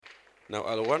Now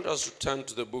I want us to turn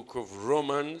to the book of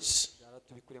Romans.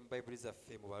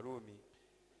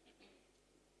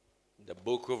 The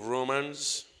book of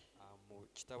Romans,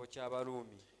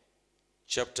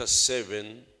 chapter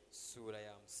 7,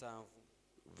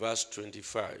 verse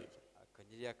 25.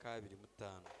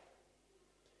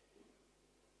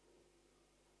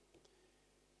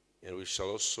 And we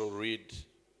shall also read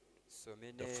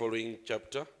the following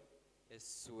chapter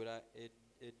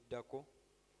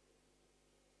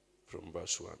from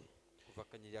verse 1.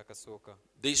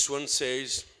 This one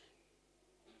says,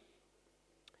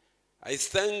 I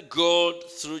thank God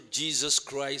through Jesus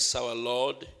Christ our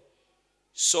Lord.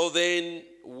 So then,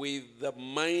 with the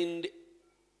mind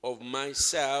of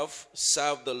myself,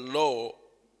 serve the law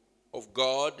of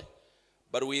God,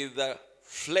 but with the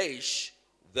flesh,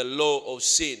 the law of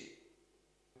sin.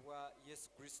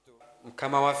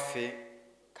 Mukama waffe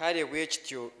kale bwe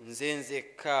kityo nze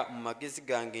nzekka mu magezi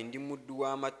gange ndi muddu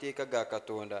w'amateeka ga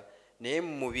Katonda naye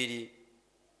mu mubiri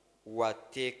wa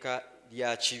tteeka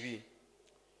lya kibi.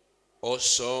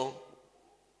 Also,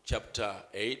 chapter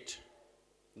 8,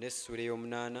 n'essula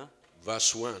ey'omunaana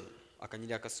verse 1.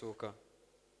 akanyiri akasooka.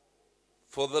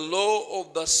 For the law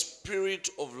of the Spirit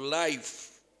of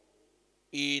life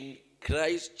in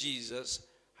Christ Jesus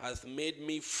hath made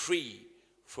me free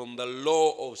from the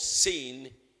law of sin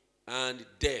and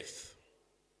death.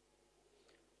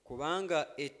 Kubanga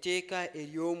etteeka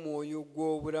ery'omwoyo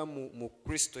gw'obulamu mu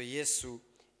Kristo Yesu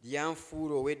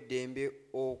lyanfuula ow'eddembe.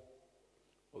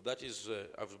 That is,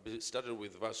 I've started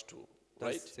with verse 2,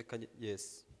 right?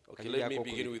 Yes. Okay, let me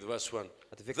begin with verse 1.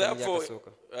 Therefore,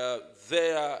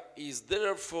 there is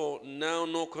therefore now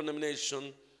no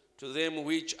condemnation to them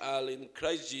which are in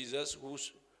Christ Jesus,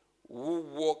 who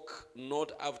walk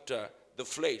not after the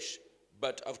flesh,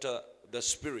 but after the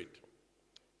Spirit.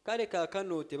 Kale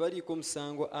kaakano tebaliiko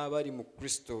musango abali mu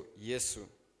Kristo Yesu.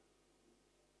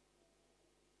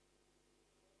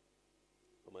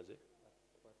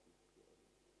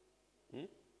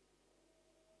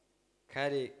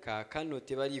 Kale kaakano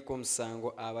tebaliiko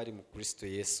musango abali mu Kristo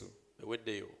Yesu.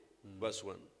 Verse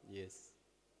 1. Yes.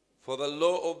 For the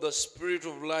law of the Spirit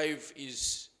of life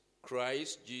is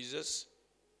Christ Jesus.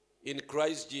 In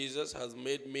Christ Jesus has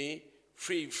made me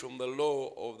free from the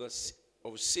law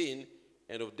of sin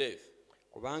and of death.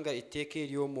 Kubanga etteeka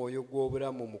ery'omwoyo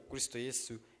gw'obulamu mu Kristo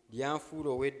Yesu lyanfuula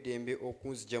ow'eddembe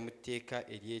okunzigya mu tteeka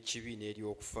ery'ekibi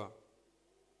n'ery'okufa.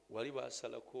 Wali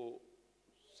basalako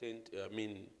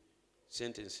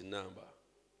sentence number.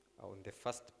 On the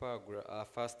first paragraph,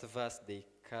 first verse, they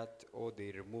cut or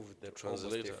they removed the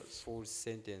translators. Full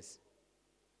sentence.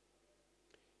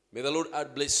 May the Lord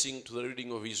add blessing to the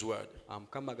reading of His word.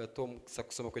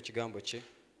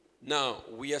 Now,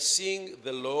 we are seeing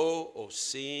the law of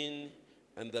sin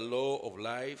and the law of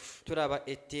life.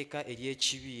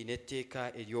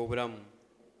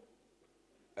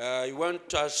 I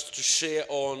want us to share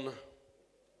on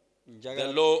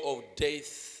the law of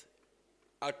death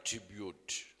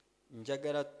attribute.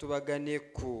 Njagala tubagane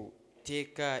ku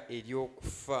tteeka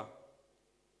ery'okufa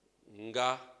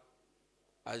nga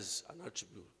as an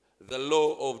attribute. The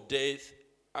law of death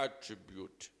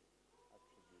attribute.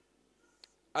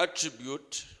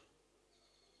 Attribute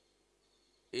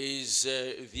is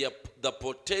the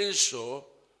potential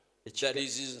that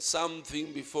is in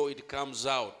something before it comes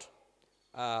out.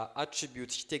 Attribute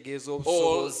kitegeeza Or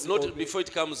obusobozi not before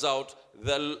it comes out,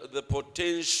 the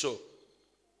potential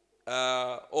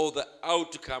or the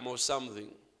outcome of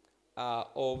something.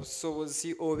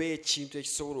 obusobozi oba ekintu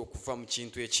ekisobola okuva mu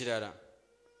kintu ekirala.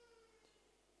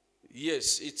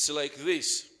 Yes, it's like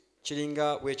this.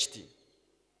 Kiringa bwe kiti.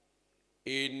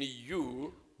 In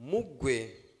you, muggwe,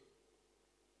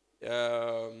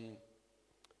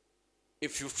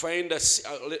 if you find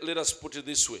let us put it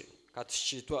this way.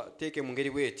 kati teeke mu ngeri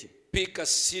bweti. Pick a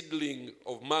seedling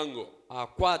of mango.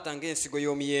 Akwata ng'ensigo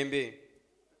y'omuyembe.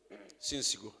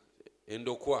 Sinsigo.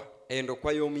 Endokwa.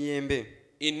 Endokwa y'omuyembe.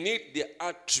 In it the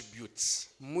attributes.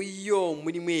 Muyo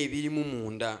mulimu ebirimu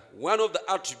munda. One of the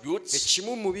attributes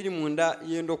ekimu mu biri munda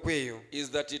y'endokwa eyo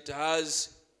is that it has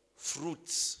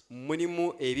fruits.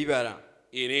 Mulimu ebibala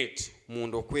in it. mu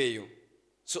ndokwa eyo.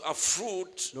 So a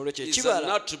fruit N'olwekyo is an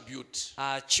attribute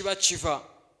kiba kiva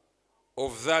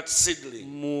of that seedling.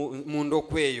 mu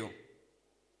ndokwa eyo.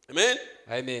 Amen?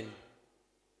 Amen.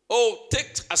 Oh,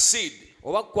 take a seed.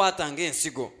 Oba kwata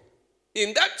ng'ensigo.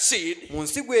 In that seed, mu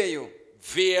nsigo eyo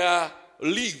there are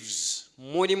leaves.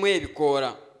 mulimu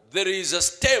ebikoola. There is a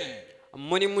stem.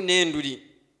 Mulimu n'enduli.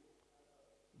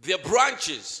 There are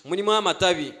branches. Mulimu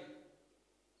amatabi.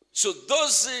 So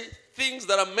those things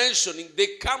that I'm mentioning,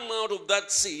 they come out of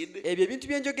that seed Ebyo ebintu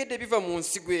bye njogedde biva mu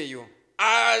nsigo eyo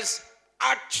as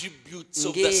attributes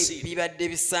of the seed. ng'ebibadde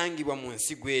bisangibwa mu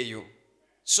nsigo eyo.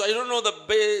 So I don't know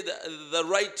the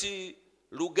right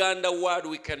Luganda word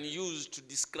we can use to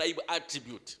describe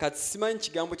attribute. Kati simanyi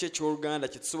kigambo kye ky'Oluganda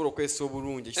kye tusobola okwesa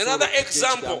obulungi. Another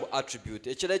example. Attribute.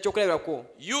 Ekirala ekyokulabirako.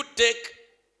 You take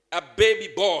a baby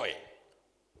boy.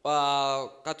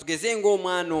 Katugeze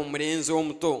ng'omwana omulenzi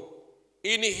omuto.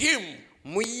 In him,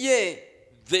 mu ye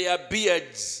there are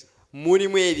beards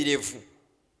mulimu ebirevu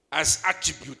as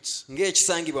attributes.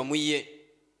 ng'ekisangibwa mu ye.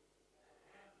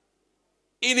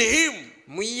 In him,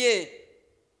 mu ye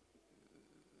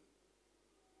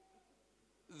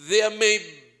there may,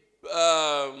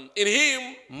 in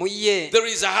him, mu ye there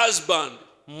is a husband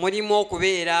mulimu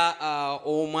okubeera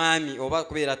omwami oba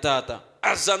kubeera taata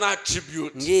as an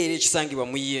attribute. ng'era ekisangibwa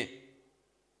mu ye.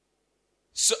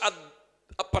 So at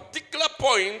a particular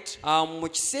point, mu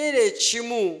kiseera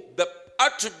ekimu the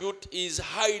attribute is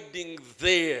hiding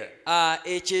there.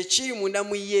 ekyo ekiri munda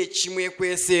mu ye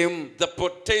kimwekweseemu The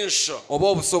potential. oba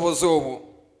obusobozi obwo.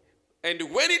 And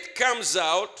when it comes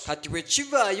out, Kati bwe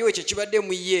kivaayo ekyo kibadde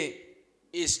mu ye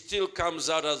it still comes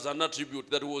out as an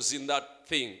attribute that was in that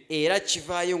thing. era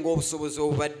kivaayo ng'obusobozi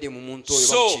obubadde mu muntu oyo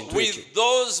oba mu So kintu ekyo. with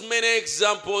those many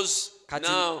examples, Kati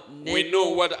now we know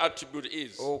what attribute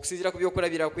is. Okusinziira ku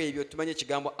byokulabirako ebyo tumanye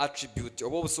ekigambo attribute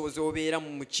oba obusobozi obubeera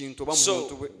mu kintu oba mu So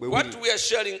muntu bwe what buli. we are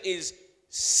sharing is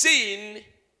sin,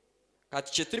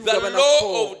 Kati kye tuli the kugabanako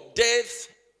law of death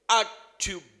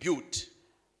attribute.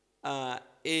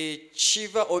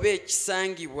 Ekiva oba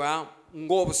ekisangibwa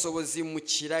ng'obusobozi mu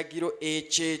kiragiro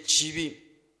eky'ekibi.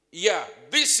 Yeah,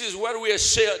 this is what we are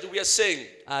saying.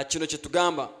 Kino kye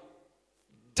tugamba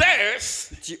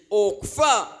Death nti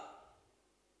okufa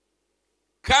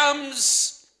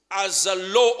comes as a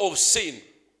law of sin.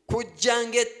 kujja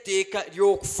ng'etteeka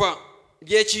ly'okufa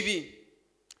ly'ekibi.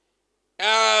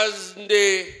 And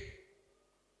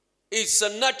it's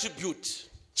an attribute.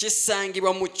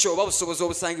 Kisangibwa mu kyo oba busobozi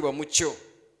obusangibwa mu kyo.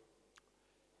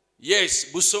 Yes,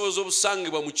 busobozi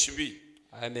obusangibwa mu kibi.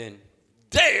 Amen.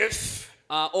 Death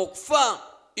Okufa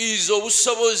is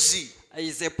obusobozi.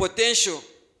 is a potential.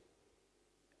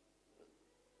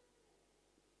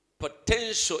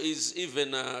 Potential is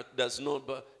even does not,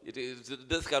 but it is,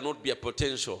 death cannot be a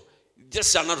potential.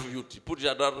 Just an attribute. Put it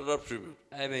as an attribute.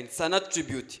 Amen. It's an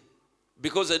attribute.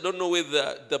 Because I don't know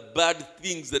whether the bad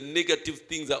things, the negative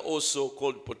things are also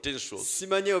called potentials.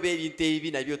 Simanyi oba ebintu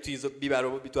ebibi nabyo tuyinza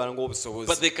bitwala ng'obusobozi.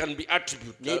 But they can be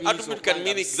attribute. Maybe Attribute can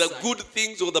mean it's the good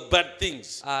things or the bad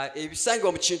things.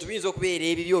 Ebisangibwa mu kintu biyinza okubeera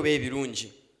ebibi oba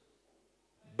ebirungi.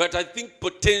 But I think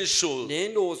potential Naye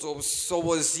ndowooza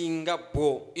obusobozi nga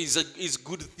bwo is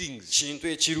good things. kintu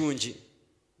ekirungi.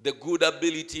 The good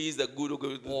abilities, the good.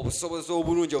 Obusobozi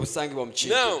obulungi obusangibwa mu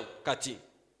kintu. Now, Kati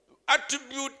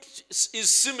attribute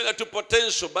is similar to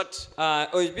potential, but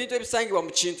ebintu ebisangibwa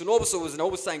mu kintu n'obusobozi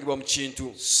nabwo busangibwa mu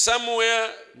kintu. somewhere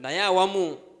Naye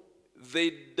awamu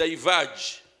they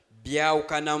diverge.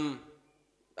 byawukanamu.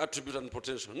 Attribute and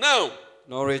potential. Now,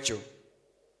 N'olwekyo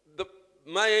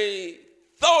my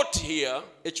thought here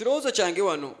ekirowoozo kyange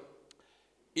wano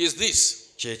is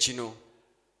this. kye kino.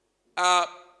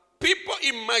 People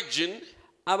imagine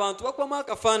Abantu bakubamu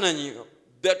akafaananyi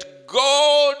that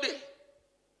God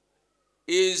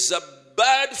is a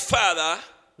bad father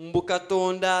mbu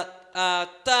Katonda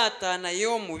taata naye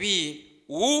omubi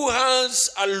who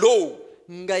has a law,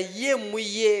 nga ye mu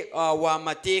ye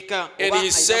w'amateeka and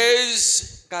he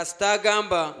says, kasita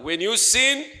agamba when you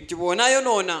sin, nti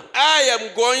bw'onaayonoona I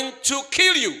am going to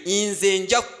kill you. nze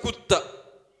nja kutta,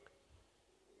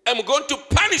 I'm going to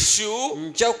punish you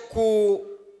nja ku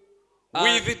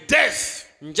with death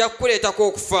nja kukuleetako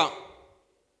okufa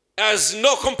as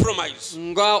no compromise.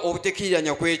 nga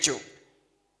obutekiriranya ku ekyo.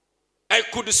 I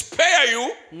could spare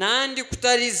you,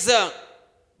 Nandikutaliza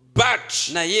but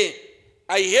naye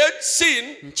I hate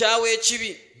sin, nkyawa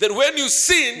ekibi, that when you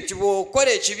sin, nti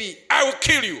bw'okola ekibi I will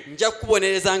kill you nja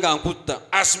kukubonereza nga nkutta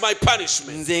as my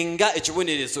punishment. nze nga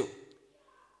ekibonerezo.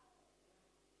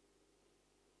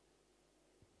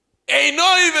 I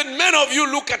know even many of you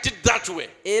look at it that way.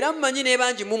 Era mmanyi ne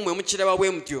bangi mu mmwe mukiraba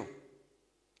bwe mutyo.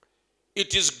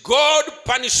 It is God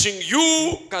punishing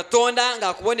you Katonda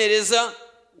ng'akubonereza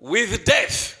with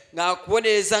death.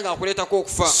 ng'akubonereza ng'akuleetako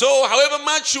okufa. So however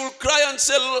much you'll cry and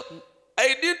say,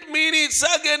 I didn't mean it,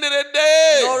 again the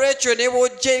day. N'olwekyo ne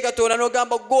bw'ojja eri Katonda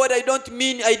n'ogamba God, I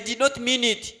did not mean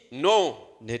it. No,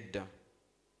 Nedda.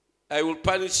 I will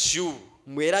punish you.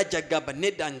 Mwera ajja kugamba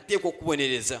nedda nteekwa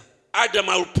okukubonereza. Adam,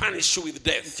 I will punish you with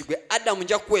death. Nti gwe Adamu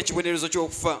nja kukuwa ekibonerezo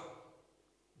ky'okufa.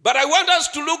 But I want us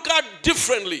to look at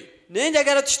differently. Naye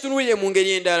njagala tukitunuulire mu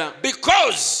ngeri endala.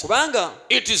 Because Kubanga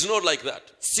it is not like that.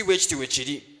 si bwe kiti bwe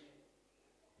kiri.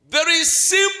 There is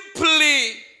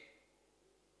simply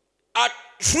a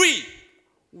tree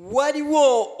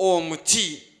waliwo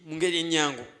omuti mu ngeri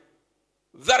ennyangu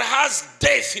that has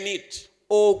death in it.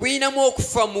 ogwinamu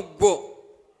okufa mu gwo.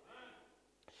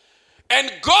 And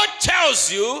God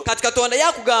tells you, kati Katonda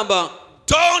yakugamba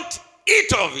don't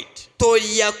eat of it.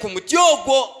 tolya ku muti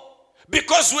ogwo,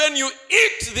 Because when you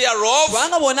eat thereof,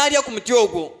 kubanga bw'onaalya ku muti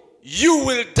ogwo you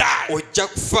will die. ojja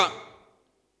kufa.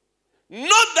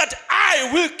 Not that I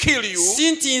will kill you,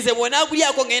 si nti nze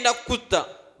bw'onaagulyako ngenda kukutta,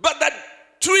 but that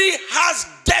tree has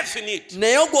death in it.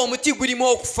 naye ogwo omuti gulimu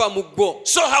okufa mu gwo.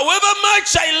 So however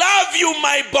much I love you,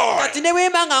 my boy, kati ne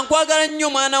bwemba nga nkwagala nnyo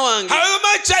mwana wange, however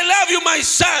much I love you, my ne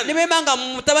son, bwemba nga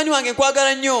mutabani wange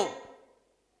nkwagala nnyo,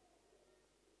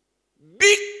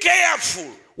 be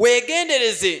careful.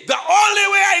 weegendereze. The only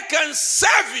way I can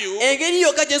serve you engeri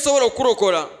yokka gye nsobola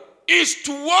okukulokola is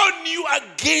to warn you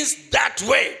against that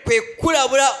way. kwe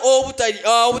kulabula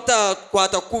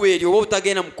obutakwata kkubo eryo oba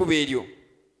obutagenda mu kkubo eryo.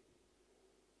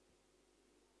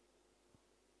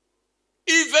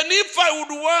 Even if I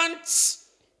would want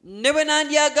ne bwe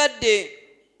nandyagadde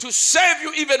to save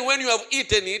you even when you have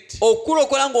eaten it,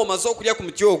 okukulokola ng'omaze okulya ku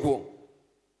muti ogwo,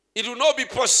 it will not be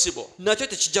possible. nakyo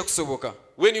tekijja kusoboka.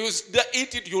 When you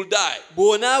eat it, you'll die.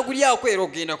 bw'onaagulyako era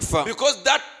ogenda kufa, Because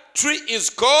that tree is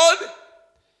called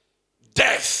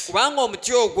death. kubanga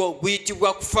omuti ogwo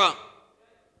guyitibwa kufa.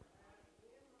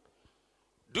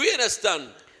 Do you understand?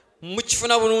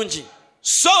 mukifuna bulungi.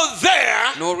 So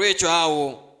there, n'olwekyo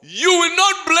awo you will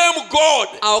not blame God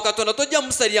awo Katonda tojja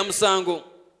musalira musango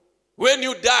when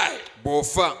you die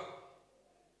bw'ofa,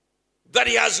 that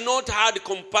he has not had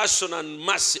compassion and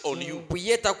mercy on you. bwe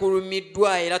ye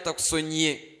takulumiddwa era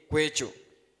takusonyiye ku ekyo.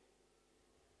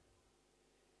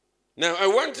 Now, I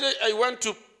want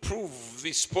to prove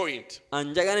this point.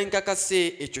 Njagala nkakase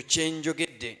ekyo kye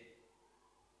njogedde.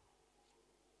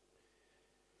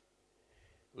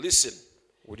 Listen.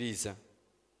 Wuliriza.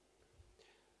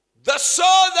 The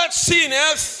soul that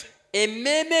sinneth,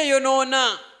 emmeeme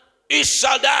eyonoona it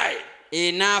shall die.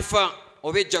 enaafa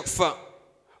oba ejja kufa.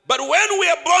 But when we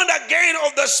are born again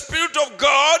of the Spirit of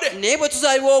God, naye bwe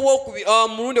tuzaalibwa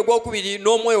mulundi ogwokubiri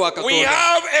n'omwoyo wa we Katonda,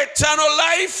 have eternal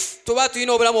life tuba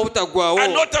tulina obulamu and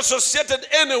obutaggwaawo not associated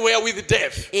anywhere with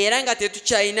death. era nga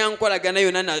tetukyalina nkolagana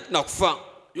yonna na kufa.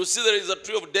 You see, there is a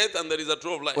tree of death and there is a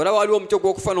tree of life. olaba waliwo omuti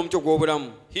ogw'okufa n'omuti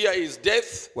ogw'obulamu. Here is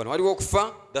death. wano waliwo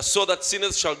okufa, The soul that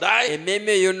sinneth shall die.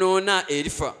 emmeeme eyonoona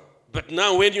erifa. But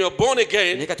now when you are born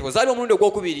again, naye kati bw'ozaalibwa omulundi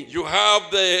ogwokubiri, you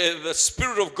have the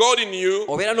Spirit of God in you.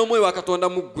 obeera n'omwoyo wa Katonda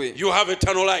mu ggwe, You have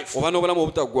eternal life. oba n'obulamu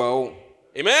obutaggwaawo.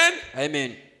 Amen?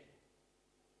 Amen.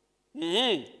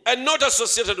 And not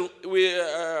associated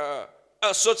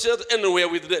anywhere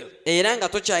with death. era nga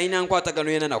tokyalina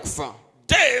nkwatagano yena na kufa.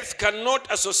 Death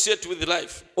cannot associate with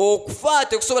life. okufa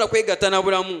tekusobola kwegatta na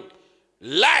bulamu,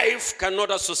 Life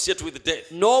cannot associate with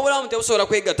death. n'obulamu tebusobola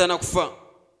kwegatta na kufa.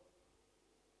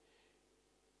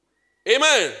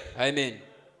 Amen. Amen.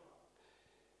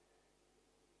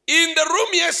 In the room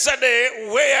yesterday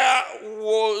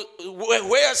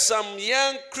where some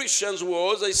young Christians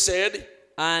was, I said,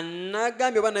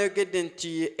 Nagambye oba nayogedde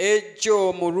nti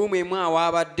ejjo mu ruumu emu awo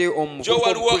abadde jo omukulu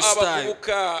waliwo omukristaayo.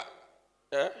 abavubuka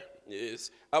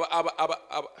yes,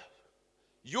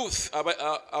 youth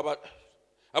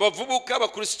abavubuka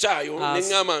abakristaayo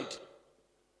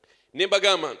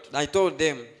nembagamba nti I told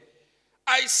them,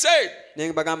 I said,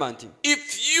 nembagamba nti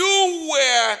if you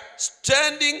were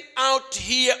standing out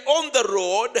here on the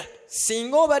road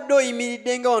singa obadde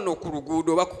oyimiridde nga wano ku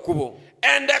luguudo oba ku kkubo,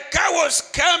 and a car was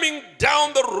coming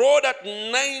down the road at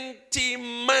 90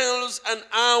 miles an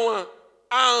hour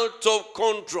out of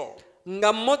control,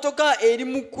 nga mmotoka eri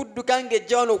mu kudduka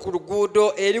ng'ejja wano ku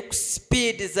luguudo eri ku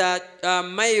sipiidi za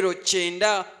mayiro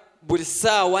 90 buli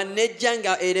ssaawa, nejja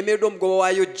nga eremereddwa omugoba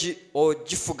waayo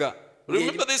ogifuga.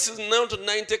 remember this is not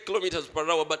 90 kilometers per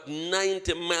hour but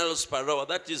 90 miles per hour.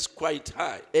 That is quite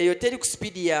high. eyo teri ku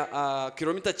sipiidi ya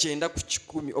kilomita 90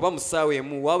 ku 100 oba mu ssaawa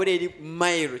emu, wabula eri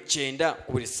mayiro 90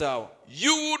 ku buli ssaawa.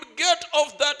 You would get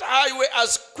off that highway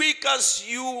as quick as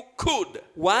you could.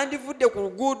 wandivudde ku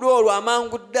luguudo olwo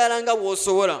amangu ddala nga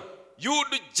bw'osobola. You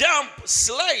would jump,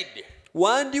 slide,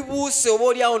 wandibuuse oba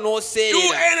oli awo do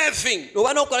n'oseerera anything.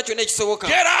 oba n'okola kyonna ekisoboka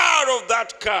Get out of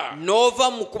that car.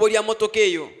 n'ova mu kkubo lya motoka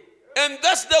eyo. And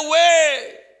that's the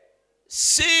way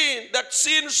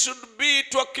sin should be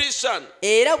to a Christian.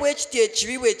 era bwe kityo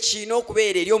ekibi bwe kirina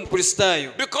okubeera eri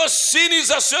omukristaayo, Because sin is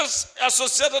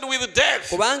associated with death.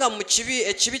 kubanga mu kibi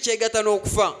ekibi kyegatta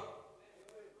n'okufa.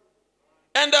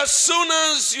 And as soon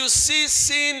as you see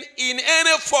sin in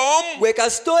any form, bwe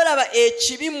kasita olaba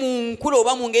ekibi mu nkula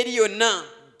oba mu ngeri yonna,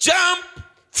 jump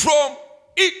from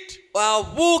it.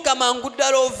 buuka mangu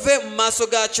ddala ove mu maaso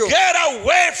gaakyo. Get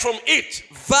away from it.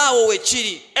 Vaawo we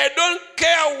kiri. And don't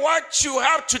care what you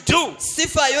have to do.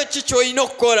 Sifaayo ki ky'olina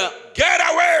okukola. Get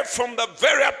away from the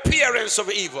very appearance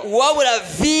of evil. Wabula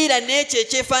viira n'ekyo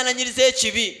ekyefaananyiriza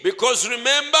ekibi. Because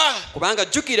remember, Kubanga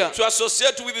jjukira, to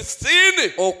associate with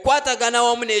sin okwatagana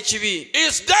wamu n'ekibi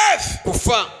is death.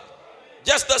 kufa.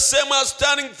 Just the same as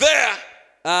standing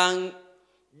there.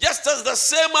 Just as the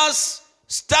same as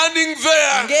standing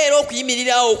there. Ng'era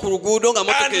okuyimirirawo ku luguudo nga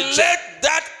motoka And ejja. let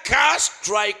that car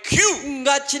strike you.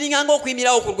 Nga kiringa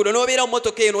ng'okuyimirirawo ku luguudo n'obeera mu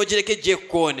motoka eyo n'ogireka ejja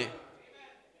ekkoone.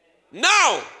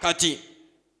 Now, Kati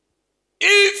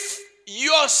if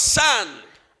your son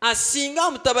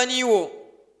asinga mutabani wo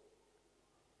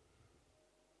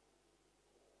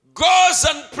goes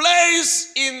and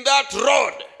plays in that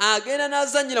road, agenda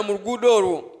n'azannyira mu luguudo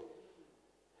olwo,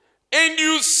 and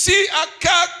you see a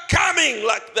car coming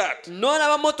like that,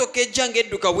 n'olaba motoka ejja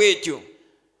ng'edduka bw'etyo,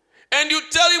 and you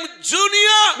tell him,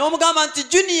 Junior, n'omugamba nti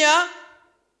Junior,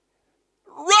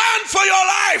 run for your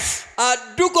life,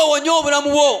 adduka owonye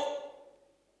obulamu bwo.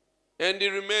 and he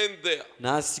remained there,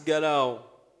 N'asigalawo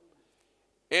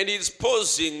and he's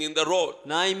posing in the road,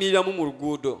 n'ayimiriramu mu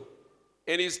luguudo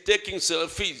and he's taking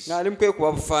selfies. ng'ali mu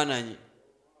kwekuba bufaananyi.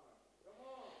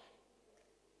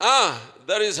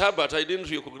 That is Herbert. I didn't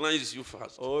recognize you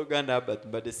first. Oganda Albert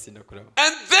mbadde sinnakulaba.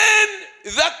 And then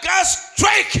the car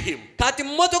strike him. Kati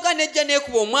mmotoka nejja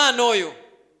n'ekuba omwana oyo.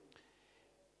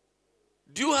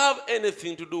 Do you have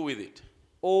anything to do with it?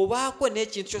 Obaako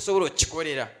n'ekintu ky'osobola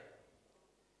okukikolera?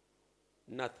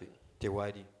 Nothing.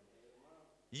 Tewali.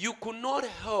 You could not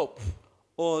help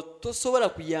Tosobola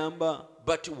kuyamba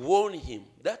but warn him.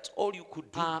 That's all you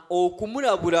could do.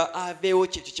 okumulabula aveewo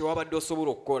kintu kye wabadde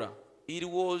osobola okukola. It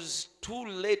was too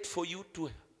late for you to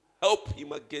help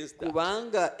him against that.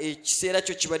 Kubanga ekiseera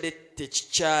kyo kibadde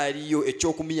tekikyaliyo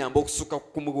ekyokumuyamba okusukka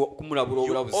kumulabula You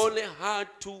obulabuzi. only had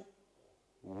to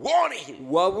warn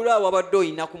him. Wabula wabadde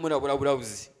olina kumulabula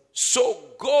bulabuzi. So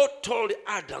God told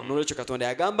Adam, N'olwekyo Katonda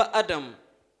yagamba Adamu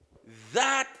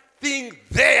that thing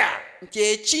there, nti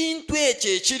ekintu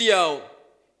ekyo ekiri awo,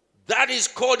 that is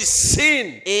called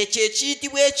sin. ekyo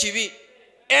ekiyitibwa ekibi,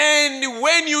 And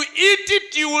when you eat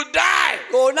it, you will die.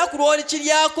 olunaku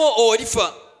lw'olikiryako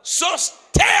olifa. So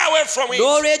stay away from it.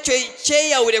 N'olwekyo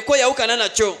kyeyawuleko, yawukana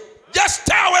nakyo. Just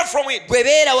stay away from it. Bwe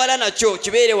beera wala nakyo,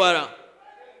 kibeere wala.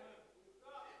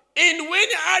 And when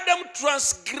Adam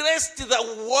transgressed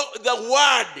the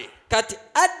word, Kati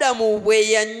Adamu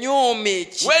bwe yanyooma when he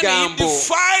ekigambo,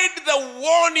 defied the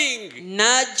warning,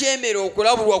 n'ajeemera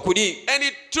okulabulwa kuli, and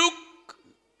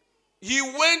he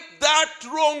went that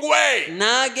wrong way,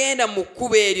 n'agenda mu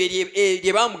kkubo eryo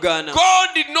lye baamugaana, God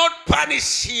did not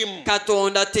punish him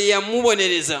Katonda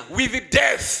teyamubonereza, with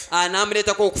death.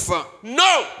 n'amuleetako okufa.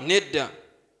 No, Nedda.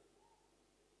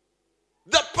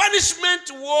 the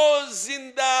punishment was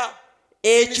in the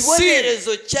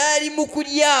Ekibonerezo kyali mu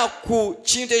kulya ku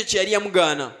kintu ekyo kye yali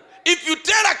yamugaana. If you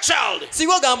tell a child,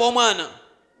 Singa ogamba omwana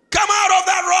come out of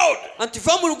that road, nti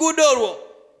va mu luguudo olwo,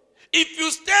 if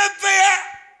you stay there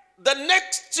the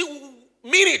next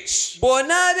minute,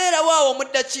 bw'onaabeerawo awo mu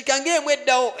ddakiika ng'emu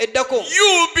eddako, you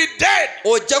will be dead.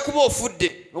 ojja kuba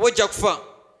ofudde oba ojja kufa.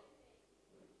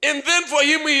 And then for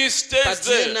him, he stays Kati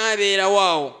ye there n'abeerawo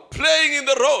awo playing in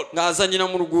the road. ng'azannyira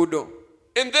mu luguudo,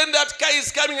 And then that car is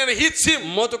coming and hits him.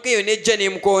 mmotoka eyo n'ejja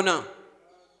n'emukoona.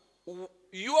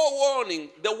 Your warning,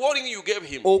 the warning you gave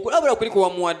him, Okulabula kuli kwe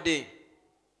wamuwadde,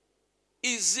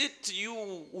 is it you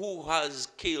who has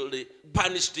killed,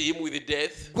 punished him with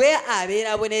death? gwe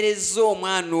abeera abonerezza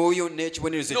omwana oyo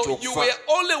n'ekibonerezo No, you eky'okufa. were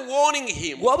only warning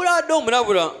him Wabula wadde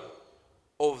omulabula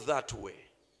of that way.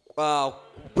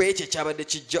 kwekyo ekyabadde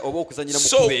kijja oba okuzannyira mu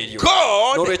So kkubo eryo.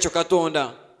 God N'olwekyo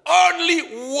Katonda only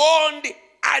warned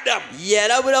Adam.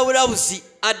 yalabula bulabuzi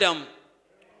Adamu.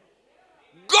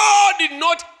 God did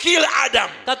not kill Adam.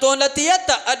 Katonda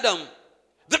teyatta Adamu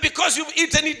That because you've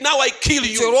eaten it, now I kill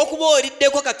nti you. olw'okuba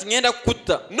oliddeko kati ngenda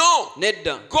kukutta. No.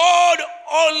 Nedda. God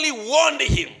only warned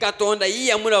him. Katonda ye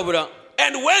yamulabula.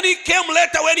 And when he came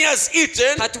later, when he has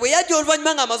eaten, Kati bwe yajja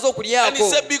oluvannyuma ng'amaze and he okulyako,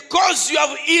 said, because you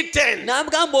have eaten,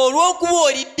 n'amugamba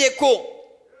olw'okuba oliddeko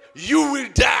you will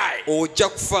die. ojja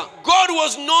kufa. God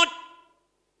was not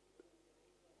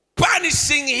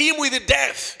punishing him with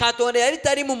death. Katonda yali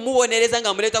tali mumubonereza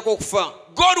ng'amuleetako okufa.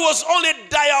 God was only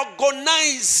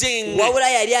diagonizing Wabula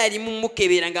yali ali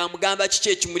mumukebera ng'amugamba kiki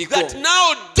ekimuliko. that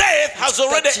now death has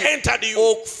already entered you.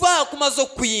 Okufa kumaze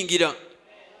okukuyingira.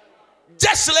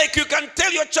 Just like you can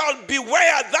tell your child,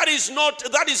 beware, that is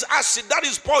acid, that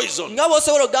is poison. Nga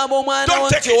bw'osobola okugamba omwana wo Don't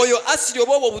take nti it. oyo asiri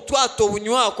oba obwo obutwato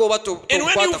obunywako oba And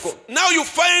when tobukwatako. now you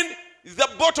find the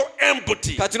bottle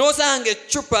empty. kati n'osanga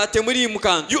eccupa temuliimu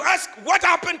kantu. You ask, what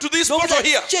happened to this bottle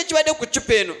here? Ki ekibadde ku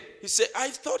ccupa eno? He said, I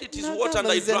thought it is water and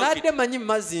I drank it. Nadde manyi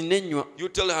mazzi nenywa. You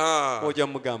tell her, Ojja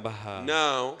mugamba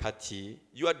now kati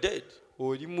you are dead.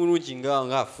 oli mulungi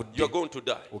ng'afudde. You are going to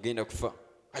die. Ogenda kufa.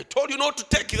 I told you not to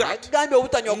take that. Agambye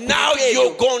obutanywa ku Now kkupa eyo.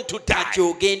 you're going to die. Kati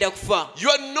ogenda kufa.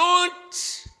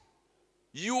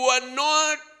 You are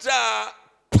not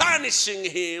punishing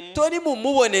him toli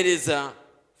mumubonereza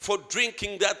for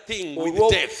drinking that thing with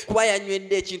death. olw'okuba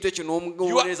yanywedde ekintu ekyo You are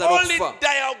n'omubonereza only n'okufa.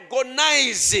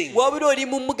 diagonizing wabula oli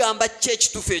mumugamba ki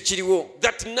ekituufu ekiriwo.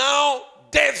 that now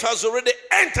death has already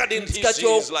entered into kati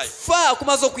his life. okufa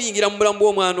kumaze okuyingira mu bulamu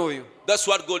bw'omwana oyo. That's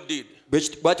what God did.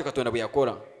 bw'atyo katonda bwe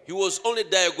yakola. He was only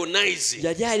diagonizing.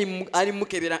 yali ali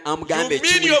mukebera You amugamba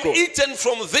mean you have ekimuliko. eaten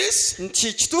from this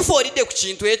nti kituufu olidde ku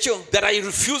kintu ekyo that I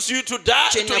refuse you to die,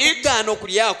 kye to eat? nakugaana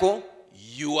okulyako.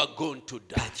 You are going to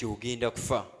die. kati ogenda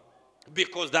kufa.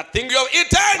 Because that thing you have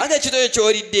eaten ate ekintu ekyo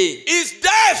ky'olidde is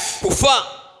death. kufa.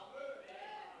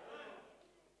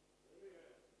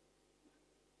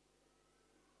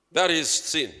 That is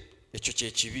sin. ekyo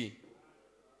kye kibi.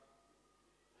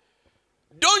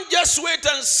 Don't just wait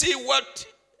and see what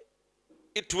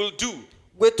it will do.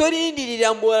 gwe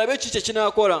tolindirira mbu olabe ki kye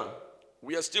kinaakola.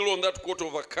 We are still on that quote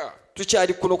of a car.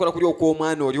 tukyali kunokola kuli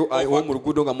okw'omwana oli ow'omu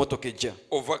luguudo nga motoka ejja.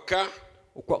 Of a car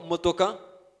okwa motoka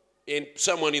and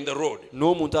someone in the road.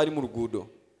 n'omuntu ali mu luguudo.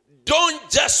 Don't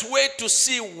just wait to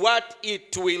see what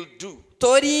it will do.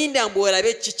 tolinda mbu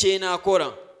olabe ki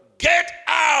kyenaakola. Get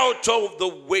out of the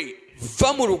way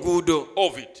va mu luguudo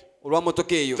of it. olwa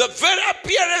motoka eyo. The very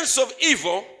appearance of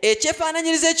evil,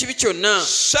 ekyefaananyiriza ekibi kyonna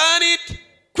shun it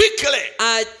quickly.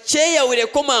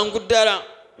 akyeyawuleko mangu ddala.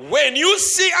 When you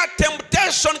see a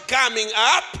temptation coming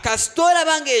up kasita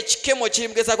olaba ng'ekikemo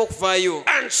kigezaako okuvaayo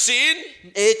and sin,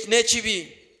 n'ekibi,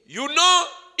 you know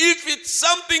if it's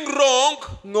something wrong,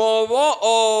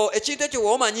 ng'oba ekintu ekyo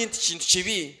w'omanyi nti kintu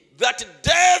kibi, that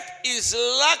death is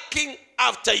lurking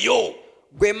after you.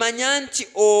 gwe manya nti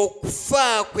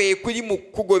okufa kwe kuli mu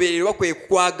kugobererwa kwe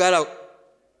kwagala.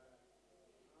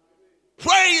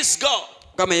 Praise God.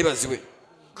 Mukama yeebazibwe.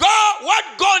 God, what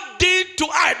God did to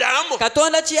Adam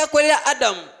katonda kye yakolera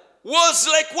Adamu was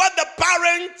like what the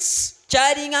parents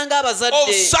kyalinga of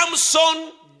ng'abazadde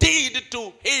Samson did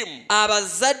to him.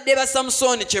 abazadde ba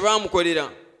Samusoni kye baamukolera.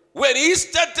 When he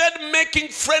started making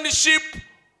friendship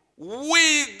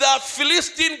with the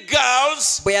Philistine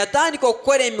girls, bwe yatandika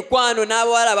okukola emikwano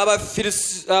n'abawala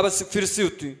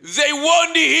ab'Abafirisuuti, they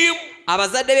warned him,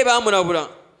 abazadde be baamulabula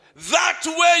that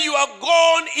way you are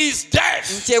gone is death.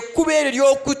 nti ekkubo eryo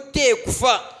ly'okutta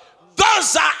ekufa.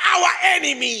 Those are our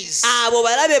enemies. abo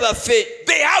balabe baffe,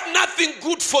 They have nothing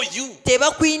good for you.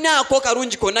 tebakwinaako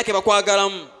kalungi konna ke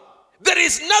bakwagalamu. There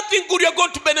is nothing good you're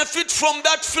going to benefit from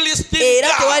that Philistine era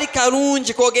girl, tewali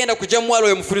kalungi k'ogenda kujja muwala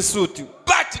oyo Mufirisuuti,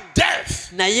 but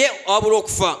death. naye wabula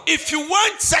okufa. If you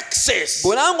want success,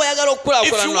 bw'olaba ng'oyagala if you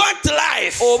okukulaakulana want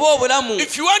life, oba obulamu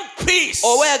if you want peace,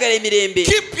 oba oyagala emirembe,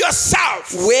 keep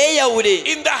yourself weeyawule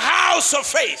in the house of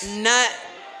faith.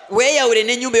 weeyawule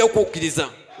n'ennyumba y'okukkiriza.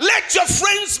 Let your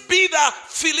friends be the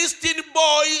Philistine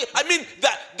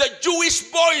the Jewish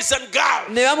boys and girls.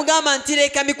 ne bamugamba nti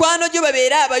leka mikwano gyo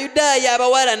babeere Abayudaaya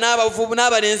abawala n'abavubu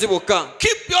n'abalenzi bokka.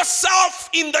 Keep yourself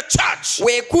in the church.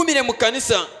 weekuumire mu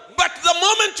kkanisa. But the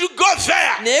moment you go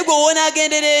there, naye gwe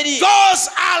wonaagendera eri, those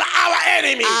are our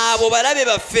enemies. abo balabe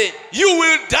baffe, You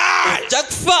will die. ojja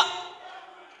kufa.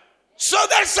 So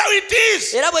that's how it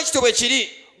is. era bwe kityo bwe kiri.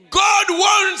 God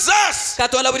warns us.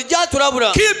 katonda bulijjo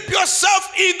atulabula Keep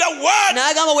yourself in the word.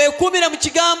 n'agamba weekuumire mu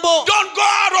kigambo. Don't go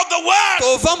out of the word.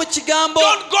 tova mu kigambo.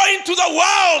 Don't go into the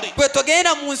world. gwe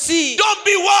togenda mu nsi. Don't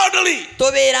be worldly.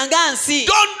 tobeera nga nsi.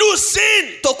 Don't do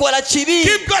sin. tokola kibi.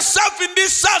 Keep yourself in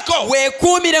this circle.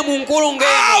 weekuumire mu nkulungo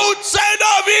eno. Outside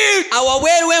of it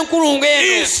awabweru w'enkulungo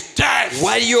eno is death.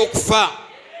 waliyo okufa.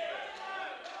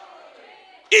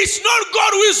 It's not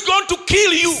God who is going to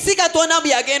kill you. si katonda mbu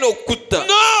yagenda okukutta.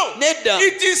 No. nedda.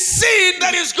 It is sin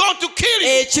that is going to kill you.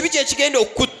 ekibi kye kigenda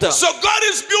okukutta. So God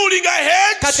is building a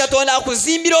hedge kati katonda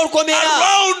akuzimbira olukomera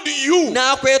around you. And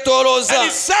n'akwetoolooza He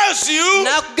says you,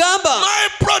 n'akugamba my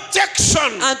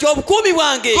protection nti obukuumi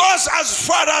bwange goes as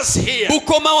far as here.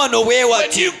 bukoma wano When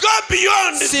bwewati. you go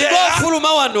beyond singa there,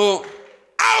 ofuluma wano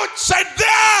outside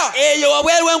there, eyo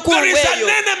wabweru there w'enkulungo is an eyo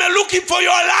enemy looking for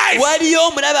your life. waliyo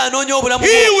omulabe anoonya obulamu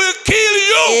He bwo, will kill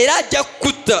you. era ajja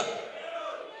kukutta.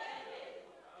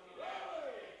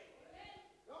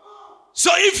 So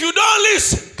if you don't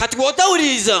listen, kati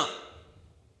bw'otawuliriza,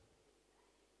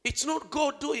 it's not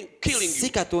God killing si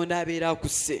you. katonda abeera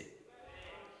akusse.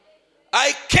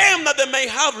 I came that they may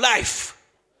have life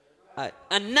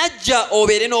najja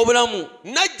obeere n'obulamu.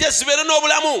 Najja sibeere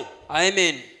n'obulamu.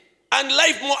 Amen. And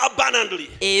life more abundantly.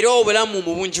 Era obulamu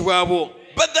mu bungi bwabwo.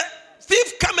 But the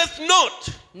thief cometh not.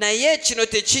 Naye kino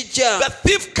tekijja. The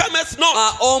thief cometh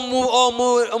not.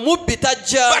 Omubbi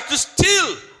tajja. But to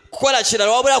steal. Kukola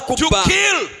kirala wabula kubba. To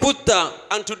kill. Kutta.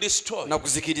 And to destroy. Na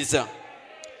kuzikiriza.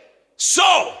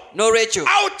 So, Rachel,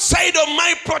 outside of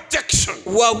my protection,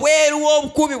 wabweru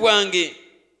w'obukubi bwange,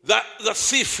 the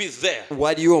thief is there.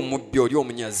 Waliyo omubbi oli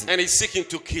omunyazi. And he's seeking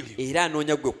to kill you. Era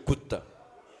anoonya gwe kutta.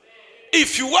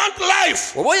 If you want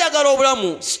life, oba oyagala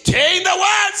obulamu, stay in the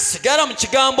word. Sigala mu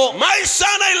kigambo. My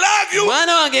son, I love you.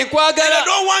 Mwana wange nkwagala. I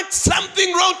don't want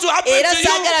something wrong to happen Era to you.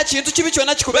 saagala kintu kibi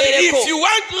kyonna But kikubeereko. if you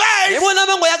want life, naye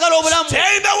bw'onaaba ng'oyagala obulamu,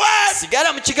 stay in the word.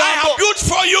 sigala mu I kigambo. have built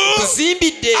for you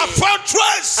Tuzimbidde a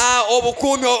fortress.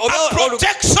 obukuumi A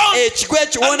protection. ekigo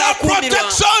ekiwona And that akuumirwa.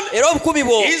 protection Era obukuumi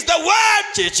bwo is the word.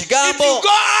 kye If kigambo. you go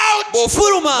out,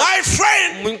 Bw'ofuluma my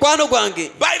friend, mu mukwano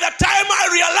gwange, by the time I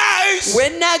realize we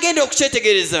nnaagenda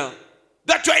okukyetegereza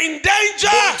that you are in danger,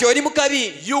 nti oli mu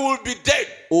kabi, you will be dead.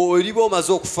 oliba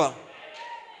omaze okufa.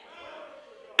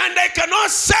 And I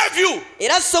cannot save you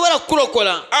Era sisobola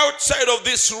kukulokola outside of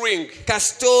this ring.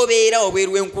 kasita obeera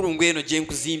obweru w'enkulungu eno gye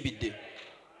nkuzimbidde.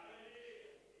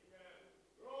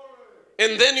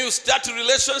 And then you start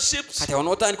relationships Kati awo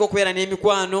n'otandika okubeera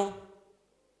n'emikwano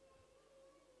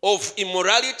of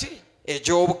immorality.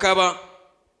 egy'obukaba.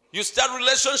 You start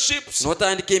relationships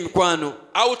N'otandika emikwano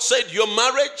outside your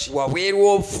marriage. wabweru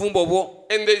w'obufumbo bwo.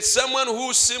 And there is someone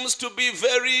who seems to be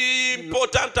very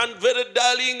important and very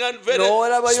darling and very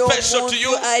N'olabayo special to you.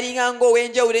 omuntu alinga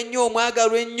ng'ow'enjawulo ennyo,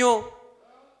 omwagalwa ennyo.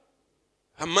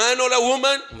 A man or a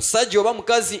woman, Musajja oba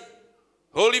mukazi.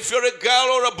 or if you're a girl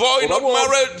or a boy not Oba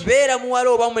married. bw'obeera muwala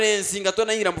oba mulenzi nga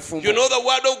tonayingira bufumbo. You know the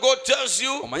word of God tells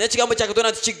you, Omanye ekigambo kya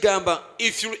Katonda tikigamba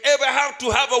if you ever have to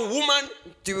have a woman,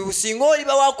 nti singa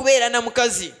oliba wakubeera na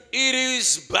mukazi, it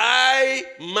is by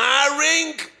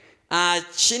marrying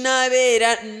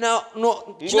kinaabeera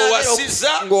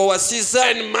ng'owasiza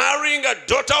and marrying a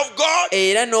daughter of God.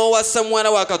 era n'owasa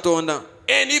muwala wa Katonda.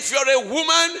 And if you're a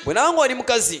woman Bwe naaba ng'oli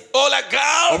mukazi or a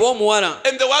girl, oba omuwala,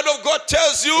 and the word of God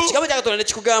tells you, ekigambo kya Katonda ne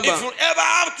kikugamba if you ever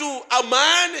have to a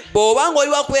man, bw'oba ng'oli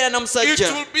wakubeera na it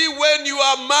musajja, will be when you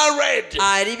are married,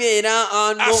 alibeera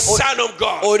a son of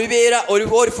God. olibeera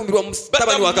olifumbirwa But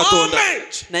mutabani wa the Katonda.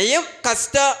 moment Naye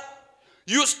kasita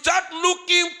you start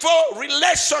looking for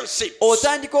relationships,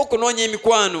 otandika okunoonya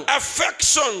emikwano,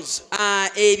 affections,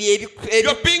 ebyo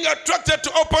you're being attracted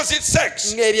to opposite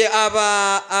sex. ng'ebyo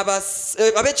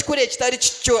ab'ekikula ekitali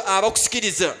kikyo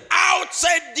abakusikiriza,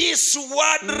 Outside this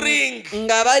word ring,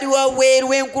 nga bali wabweru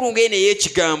w'enkulungu eno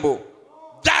ey'ekigambo,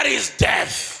 that is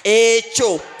death.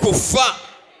 ekyo kufa.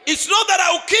 It's not that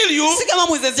I'll kill you, Sigamba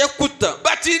muze nzija kukutta,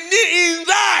 but in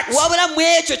that wabula mu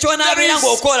ekyo there ky'onaabeera is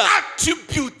ng'okola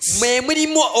attributes. mwe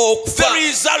mulimu okufa, There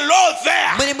is a law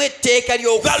there. mulimu etteeka The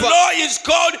ly'okufa, law is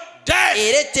called death.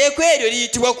 era etteeka eryo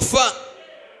liyitibwa kufa.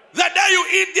 The day you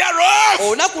eat thereof,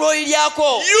 Olunaku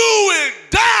lw'oliryako you will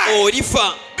die.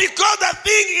 olifa, Because the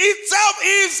thing itself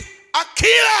is a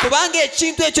killer. kubanga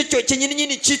ekintu ekyo kyo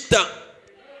kyennyininyini kitta.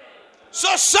 So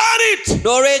shun it.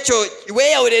 N'olwekyo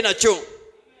weeyawule nakyo.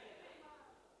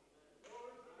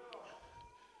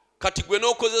 Kati gwe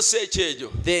n'okozesa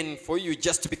ekyejo. Then for you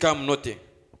just to become naughty.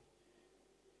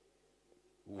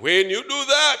 When you do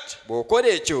that, Bw'okola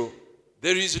ekyo,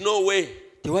 there is no way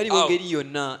tewaliwo out, ngeri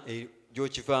yonna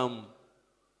gy'okivaamu,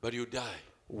 but you die.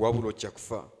 wabula ojja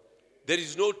kufa. There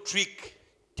is no trick.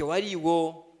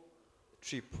 Tewaliwo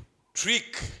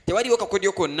Trick. tewaliwo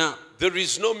kakodyo konna, There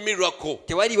is no miracle,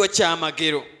 tewaliwo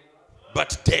kyamagero,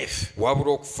 but death.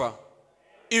 wabula okufa.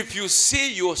 If you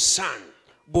see your son,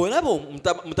 Bw'olaba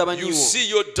mutabani you wo see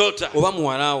your daughter oba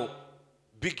muwalawo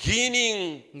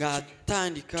beginning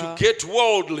ng'atandika to get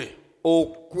worldly,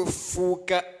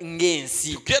 okufuuka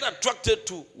ng'ensi, to get attracted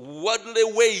to worldly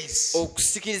ways,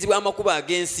 okusikirizibwa amakubo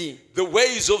ag'ensi, the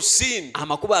ways of sin,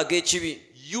 amakubo ag'ekibi,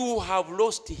 you have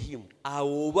lost him.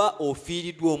 awo oba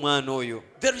ofiiriddwa omwana oyo.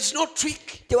 There is no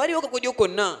trick. Tewaliwo kakodyo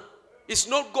konna. It's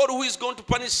not God who is going to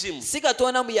punish him. Si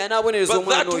Katonda mbu y'anaabonereza But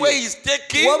omwana that way oyo, he's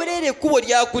taking wabula era ekkubo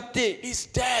lyakutte is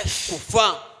death.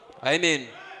 kufa. Amen.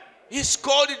 It's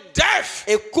called death.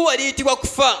 Ekkubo liyitibwa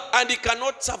kufa, And he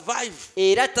cannot survive.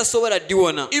 era tasobola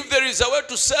ddiwona. If there is a way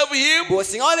to save him,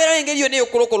 Bw'osinga wabeerawo engeri yonna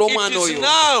ey'okulokola it omwana is oyo,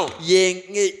 now.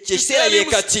 kyekiseera Tell ye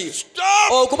him, kati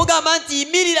stop. okumugamba nti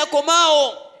yimirira,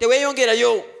 komaawo,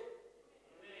 teweeyongerayo.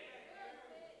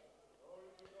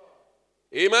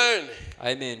 Amen.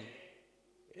 Amen.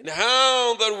 And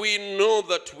how that we know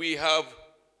that we have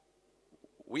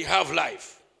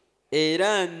life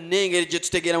Era n'engeri gye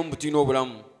tutegeeramu bwe tulina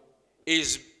obulamu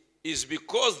is is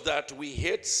because that we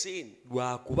hate sin.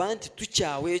 lwakuba nti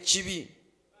tukyawa ekibi.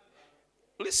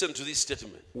 Listen to this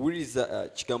statement. Wuliriza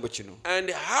kigambo kino. And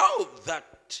how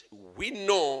that we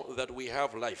know that we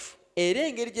have life Era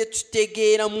engeri gye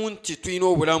tutegeeramu nti tulina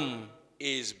obulamu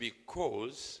is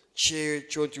because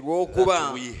kyekyo nti that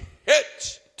lw'okuba we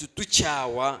hate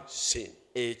tukyawa sin.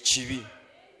 ekibi.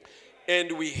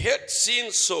 And we hate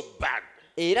sin so bad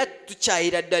Era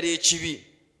tukyayira ddala ekibi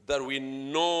that we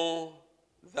know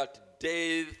that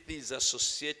death is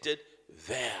associated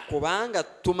there. kubanga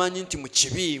tumanyi nti mu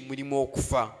kibi mulimu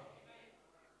okufa.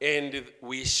 And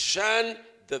we shun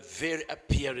the very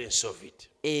appearance of it.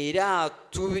 Era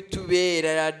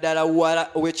tubeera ddala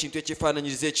wala ow'ekintu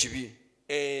ekifaananyiriza ekibi.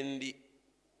 And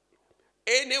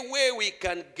any way we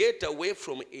can get away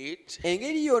from it,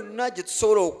 Engeri yonna gye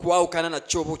tusobola okwawukana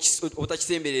nakyo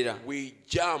obutakisemberera, we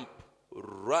jump,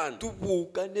 run,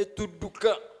 tubuuka ne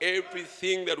tudduka.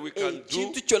 everything that we can do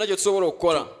Ekintu kyonna kye tusobola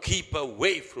okukola keep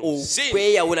away from sin.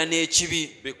 okweyawula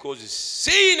n'ekibi. Because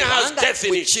sin has Kubanga death in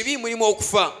mu it. kibi mulimu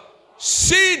okufa.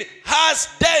 Sin has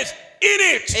death in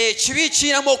it. Ekibi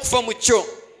kirinamu okufa mu kyo.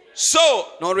 So,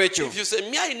 N'olwekyo if you say,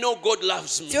 me, I know God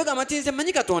loves me, kyogamba nti nze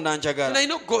mmanyi Katonda and njagala, I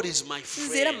know God is my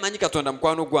nze era friend, mmanyi Katonda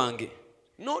mukwano gwange,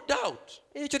 no doubt.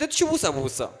 ekyo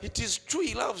tetukibuusabuusa. It is true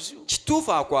He loves you.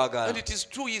 Kituufu And akwagala it is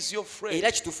true He is your friend.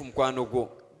 era kituufu mukwano gwo.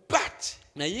 But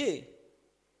Naye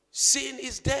sin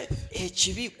is death.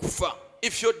 ekibi kufa.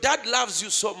 If your dad loves you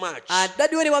so much,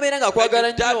 Addaddi we ne wabeera and ng'akwagala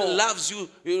your dad nnyo loves you,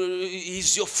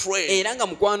 he's your friend, era nga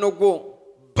mukwano gwo,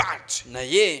 but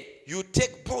naye you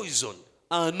take poison,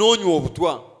 anoonywa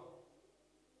obutwa,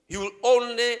 he will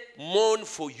only mourn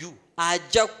for you.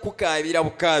 ajja kukukaabira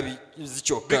bukaabizi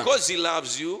kyokka. Because he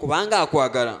loves you, Kubanga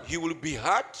akwagala, he will be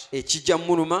hurt ekijja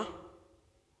muluma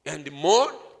and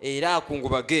mourn era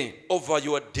akungubage over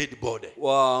your dead body.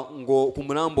 ku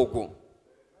mulambo gwo,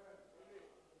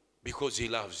 Because he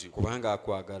loves you. kubanga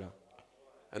akwagala.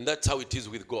 And that's how it is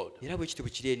with God. Era bwe kityo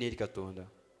bwe kiri n'eri Katonda.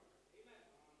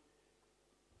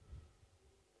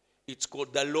 It's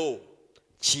called the law.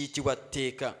 Kiyitibwa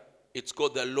tteeka, It's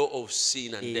called the law of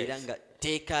sin and era death. nga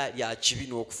tteeka lya kibi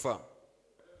n'okufa.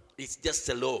 It's just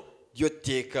a law, Lyo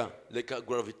tteeka like a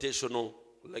gravitational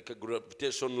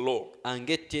law.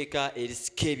 ng'etteeka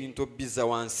erisika ebintu obizza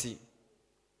wansi.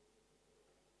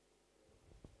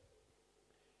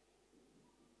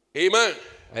 Amen.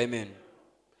 Amen.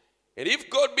 And if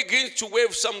God begins to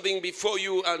wave something before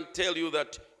you and tell you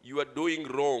that you are doing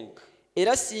wrong,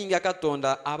 Era singa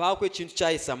Katonda abaako ekintu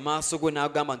kyayisa mu maaso go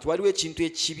n'agamba nti waliwo ekintu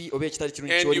ekibi oba ekitali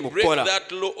kirungi and ky'oli you mu break kukola,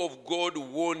 that law of God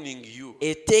warning you,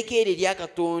 etteeka eryo erya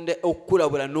Katonda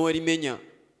okukulabula n'olimenya,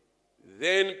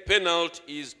 then penalty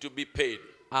is to be paid.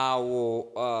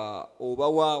 awo oba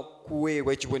wa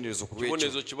kuweebwa ekibonerezo ku lwekyo.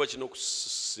 Kibonerezo kiba kino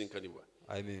okusinkanibwa.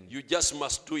 Amen. You just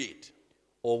must do it.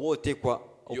 Oba oteekwa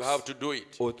You have to do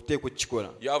it. oteekwa okukikola,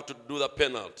 You have to do the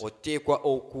penalty. oteekwa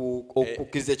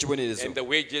okukkiriza ekibonerezo, And the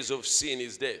wages of sin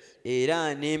is death.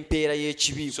 era n'empeera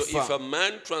y'ekibi So if kufa. a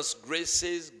man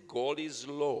transgresses God's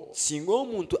law Singa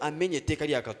omuntu amenya etteeka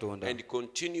lya Katonda and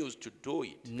continues to do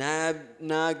it,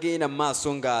 n'agenda mu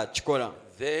maaso ng'akikola,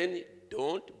 then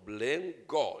don't blame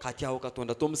God. kati awo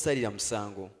Katonda tomusalira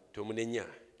musango, Tomunenya.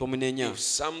 tomunenya. If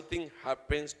something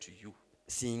happens to you,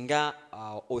 Singa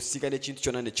osiga n'ekintu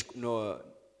kyonna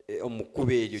mu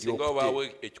kkubo eryo singa ly'okutte, wabaawo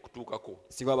ekikutuukako.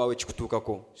 singa wabaawo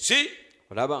ekikutuukako, See,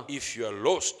 olaba if you are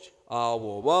lost,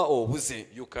 awo oba obuze,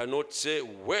 you cannot say,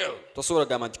 well, tosobola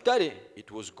kugamba nti kale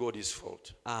it was God's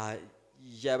fault.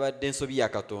 yabadde ensobi ya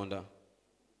Katonda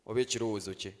oba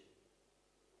ekirowoozo kye,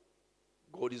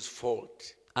 God's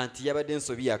fault. anti yabadde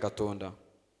ensobi ya Katonda.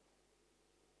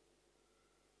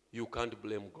 You can't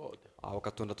blame God. Awo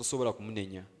Katonda tosobola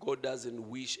kumunenya. God doesn't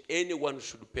wish anyone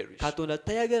should perish. Katonda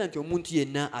tayagala nti omuntu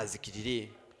yenna azikirire.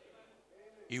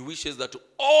 He wishes that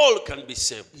all can be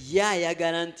saved. Ye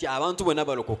ayagala nti abantu bonna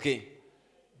balokoke.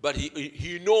 But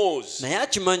he knows Naye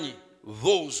akimanyi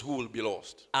those who will be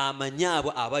lost. amanyi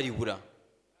abo abalibula.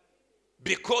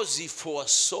 Because he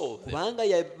foresaw them. Kubanga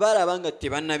yabalaba nga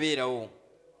tebannabeerawo.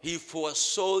 He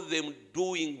foresaw them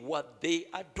doing what they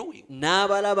are doing.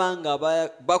 N'abalaba nga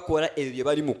bakola ebyo bye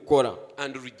bali mu kukola.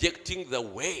 And rejecting the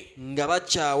way Nga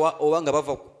bakyawa oba nga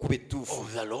bava ku kkubo ettuufu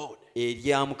of the Lord.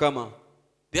 erya Mukama.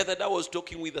 The other day I was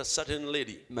talking with a certain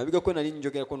lady, Mabigako nali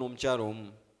njogerako n'omukyalo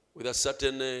omu with a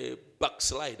certain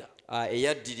backslider.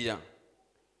 eyaddirira,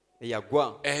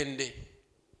 eyagwa. And she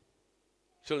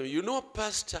told me, you know,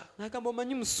 Pastor, N'agamba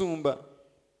omanyi musumba,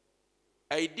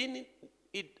 I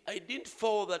didn't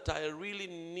fall that I really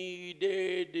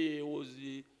needed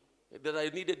that I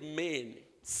needed men.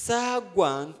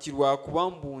 saagwa nti lwakuba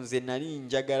mbu nze nali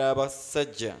njagala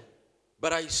abasajja.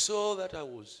 But I saw that I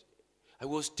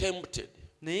was tempted.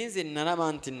 naye nze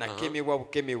nalaba nti nakemebwa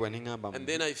bukemebwa ne ŋŋamba And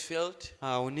then I felt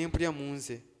awo ne mpulya mu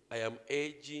nze I am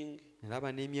aging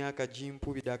nalaba n'emyaka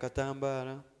gimpubidde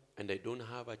akatambaala and I don't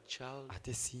have a child.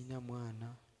 ate siina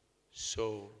mwana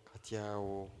So kati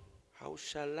awo how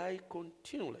shall I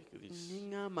continue like this ne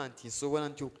ŋŋamba nti nsobola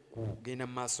ntya okugenda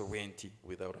mu maaso bwe nti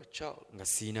without a child? nga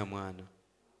siina mwana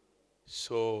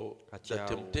So Kati the awo.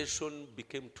 temptation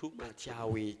became too much. kati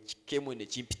awo ekikemo ne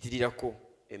kimpitirirako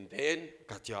And then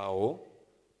kati awo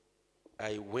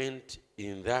I went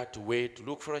in that way to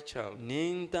look for a child.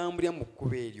 ne ntambulira mu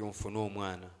kkubo eryo nfune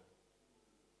omwana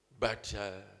But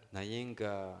naye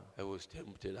nga I was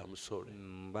tempted. I'm sorry.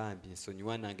 mbambi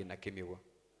nsonyiwa nange nakemebwa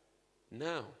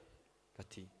Now,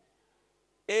 kati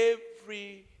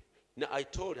now I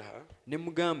told her, ne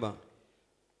mugamba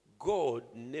God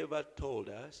never told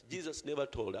us, Jesus never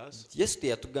told us yesu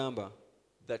teyatugamba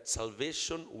that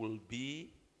salvation will be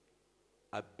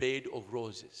a bed of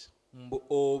roses. mbu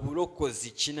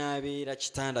obulokozi kinaabeera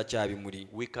kitanda kya bimuli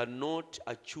We cannot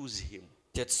accuse him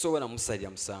tetusobola musalira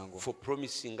musango for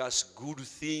promising us good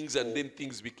things and then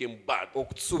things became bad.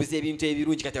 okutusuubiza ebintu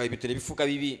ebirungi kati awo ebintu ne bifuuka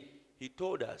bibi He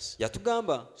told us,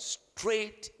 yatugamba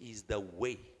straight is the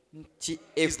way, nti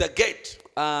is the gate.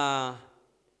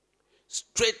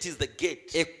 Straight is the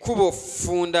gate, ekkubo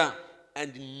ffunda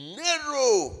and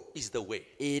narrow is the way.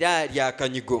 era lya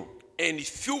kanyigo And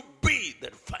few be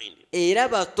that find it, era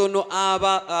batono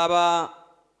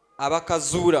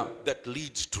abakazuula that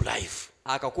leads to life.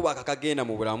 akakubo akakagenda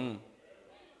mu bulamu.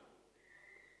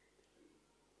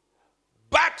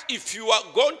 But if you are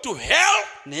going to hell,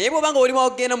 naye bw'oba nga oli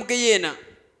wagenda mu geyeena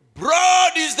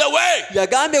broad is the way.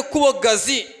 yagamba ekkubo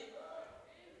ggazi.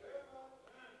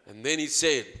 And then he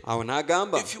said, awo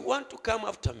n'agamba if you want to come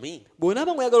after me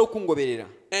bw'onaaba mwagala okungoberera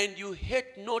and you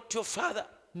hate not your father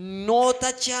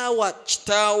n'otakyawa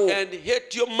kitaawo and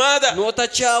hate your mother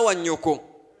n'otakyawa nnyoko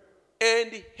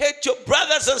and hate your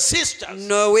brothers and sisters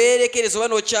noweerekereza oba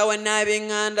n'okyawa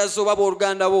n'ab'eŋŋanda zo oba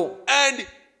booluganda bo and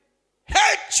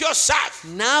hate yourself,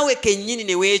 naawe kennyini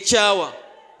ne weekyawa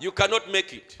you cannot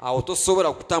make it. awo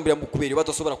tosobola kutambulira mu kkubo eryo oba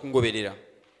tosobola kungoberera.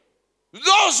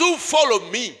 Those who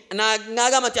follow me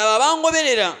n'agamba nti abo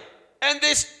abangoberera and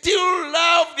they still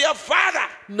love their father,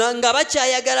 nga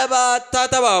bakyayagala ba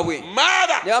taata baabwe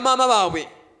mother, ne bamaama baabwe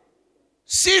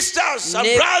sisters and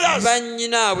ne brothers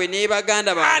bannyinaabwe ne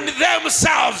baganda and baabwe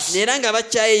themselves, neera nga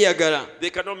bakyayeyagala they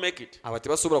cannot make it. abo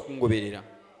tebasobola kungoberera.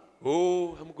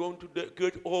 Oh, I'm going to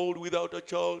get old without a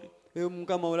child.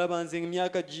 Mukama olaba nze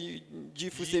emyaka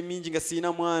gifuuse mingi nga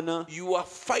sirina mwana. You are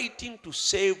fighting to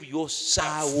save yourself.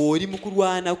 awo oli mu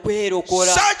kulwana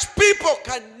kwerokola. Such people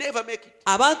can never make it.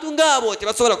 abantu ng'abo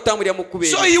tebasobola kutambulira mu kkubo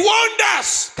So eryo. he warned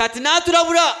us. kati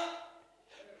n'atulabula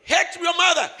Hate your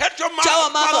mother, hate your kyawa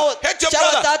maama wo, mother, hate your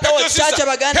kyawa brother, taata hate wo, your kyakya sister,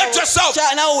 baganda hate wo, yourself.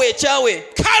 naawe weekyawe.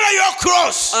 Carry your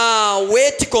cross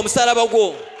weetika omusalaba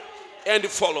gwo and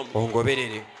follow me.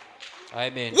 ongoberere.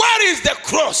 Amen. What is the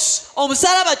cross?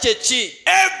 Omusalaba kye ki?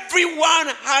 Everyone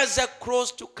has a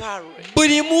cross to carry.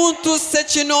 buli muntu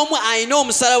ssekinoomu alina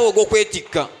omusalaba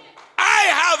ogw'okwetikka. I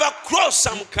have a cross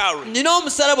I'm carrying. nina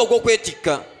omusalaba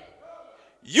ogw'okwetikka.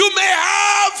 You may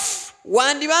have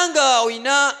wandibanga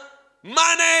olina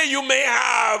money, you may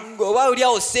have ng'oba oli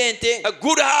awo ssente, a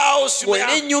good house, you may ng'olina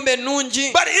have. ennyumba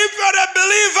ennungi, But if you're a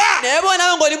believer, naye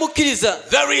bw'onaaba ng'oli mukkiriza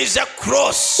there is a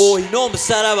cross olina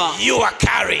omusalaba you are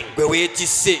carrying. gwe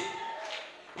weetisse.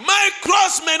 My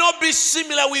cross may not be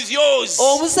similar with yours,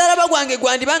 omusalaba gwange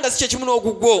gwandibanga si kye kimu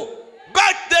n'ogugwo,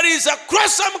 but there is a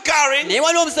cross I'm carrying. naye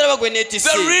waliwo omusalaba gwe neetisse.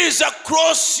 There is a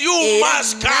cross you Era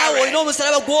must naawe carry olina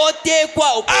omusalaba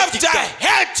gw'oteekwa after okwetikka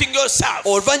hating yourself.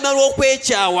 oluvannyuma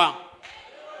lw'okwekyawa.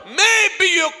 Maybe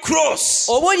your cross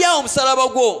oba oli awo omusalaba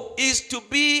gwo is to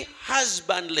be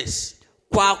husbandless.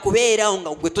 kwa kubeerawo nga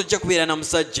gwe tojja kubeera na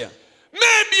musajja.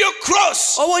 Maybe your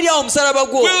cross oba oli awo omusalaba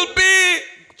gwo will be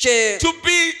kye to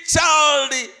be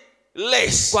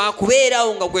childless. kwa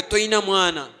kubeerawo nga gwe tolina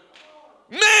mwana.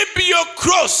 Maybe your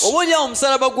cross oba oli awo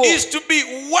omusalaba gwo is to be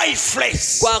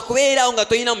wifeless. kwa kubeerawo nga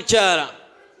tolina mukyala.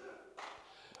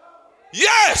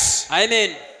 Yes,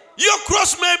 Amen. your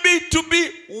cross may be to be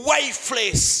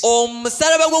wifeless.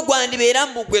 omusalaba gwo gwandibeera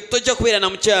mbu gwe tojja kubeera na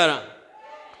mukyala.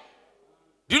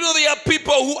 Do you know there are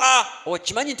people who are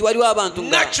okimanyi nti waliwo abantu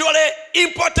naturally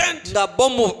impotent? nga bo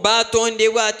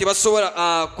baatondebwa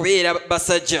tebasobola kubeera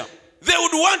basajja. They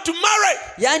would want to marry,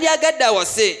 yandyagadde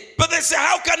awase, but they say,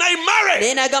 how can I marry?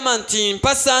 naye n'agamba nti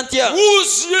mpasa ntya,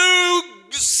 Whose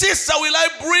sister will I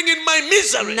bring in my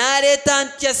misery? n'aleeta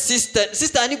ntya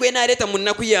sisita ani gwe n'aleeta mu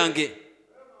nnaku yange.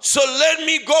 So let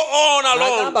me go on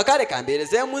alone. N'agamba kale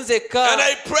kambeerezeemu nzekka. And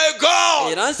I pray,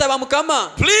 God, Era nsaba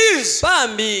Mukama please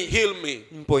bambi heal me.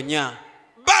 mponya.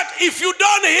 But if you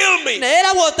don't heal me, Naye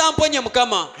era bw'otamponye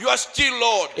Mukama you are still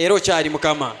Lord. era okyali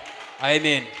Mukama.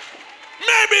 Amen.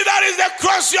 Maybe that is the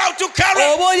cross you have to carry.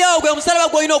 Oba oliawo gwe musalaba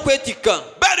gw'olina okwetikka.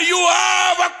 But you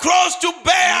have a cross to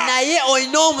bear. Naye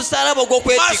olina omusalaba Must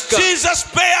ogw'okwetikka. Jesus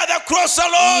bear the cross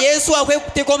alone? Yesu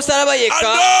akwetikka omusalaba And yekka.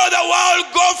 all the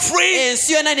world go free.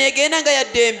 Ensi yonna neegenda nga ya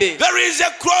ddembe. There is a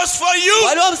cross for you.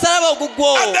 Waliwo omusalaba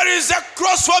ogugwo. And there is a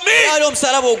cross for me. Waliwo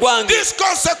omusalaba ogwange. This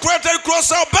consecrated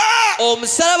cross I'll bear.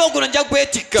 Omusalaba guno nja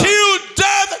gwetikka. Till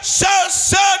death shall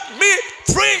set me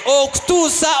free.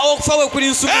 Okutuusa okufa bwe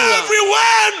kulinsumulula. Everyone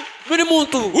Buli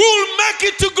muntu who will make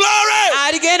it to glory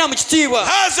aligenda mu kitiibwa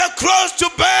has a cross to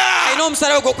bear. alina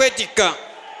omusalaba gw'okwetikka.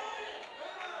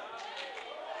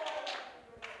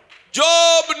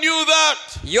 Job knew that.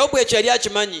 Yobu ekyo yali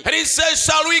akimanyi. And he says,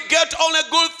 shall we get only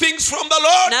good things from the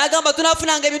Lord? N'agamba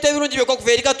tunaafunanga ebintu ebirungi byokka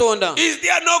okuva eri Katonda. Is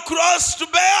there no cross to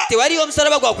bear? Tewaliyo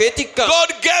omusalaba gwa kwetikka.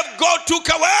 God took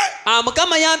away.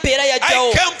 Mukama yampa era I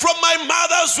yajjawo. came from my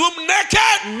mother's womb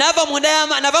naked. Nava munda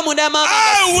ya mama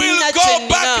I will go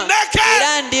back naked.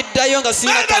 era ndiddayo nga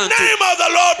sina May the kantu. name of the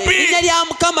Lord Erinnya be. lya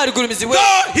Mukama ligulumizibwe.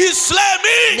 Though he slay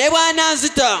me, Ne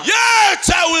bw'ananzita yet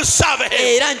I will serve him.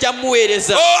 era nja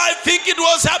muweereza. Oh, I think it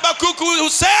was Habakkuk who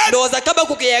said, Ndowooza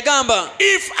Kabakuki yagamba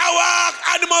if our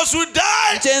animals will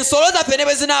die nti ensolo zaffe ne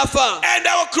bwe zinaafa and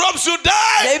our crops will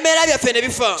die, n'ebimera byaffe ne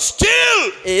bifa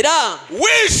still era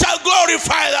we shall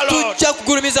glorify the Lord. tujja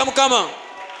kugulumiza Mukama.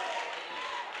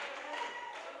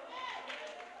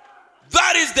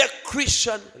 That is the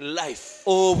Christian life.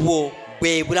 Obwo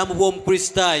bwe bulamu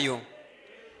bw'omukristaayo.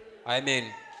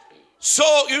 Amen. So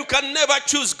you can never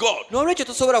choose God. N'olwekyo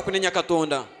tosobola kunenya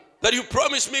Katonda. That you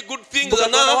promise me good things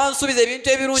and Katonda now, wansuubiza ebintu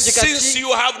ebirungi since kati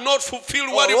you have not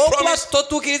fulfilled what you olw'okuba promised,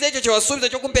 totuukiriza ekyo kye wasuubiza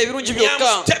ekyokumpa ebirungi I'm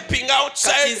byokka stepping kati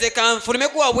outside nze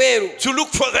kanfulumeku wabweru to look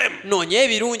for them. noonya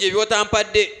ebirungi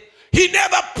ebyotampadde. He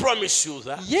never promised you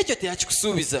that. Ye ekyo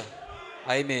teyakikusuubiza.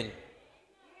 Amen.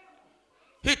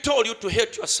 He told you to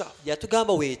hate yourself.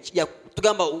 yakugamba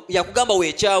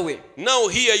weekyawe. Now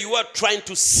here you are trying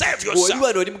to save Oli yourself.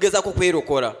 wano oli mugezaako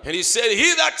kwerokola. And he said,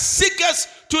 he that seeketh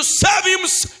to save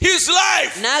his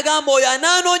life N'agamba oyo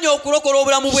anaanoonya okulokola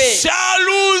obulamu bwe shall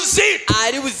lose it.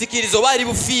 alibuzikiriza oba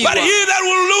alibufiibwa. But he that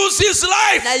will lose his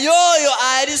life, Naye oyo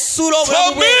alisuula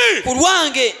obulamu bwe me, ku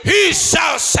lwange he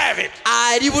shall save it.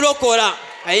 alibulokola.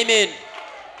 Amen.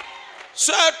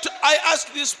 So I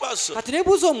asked this person, Kati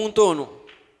nebuuza omuntu ono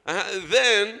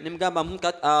then ne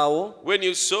mugamba awo when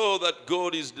you saw that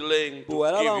God is delaying to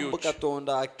bw'alaba give mbu you,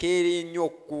 Katonda akeera ennyo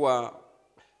okukuwa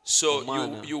so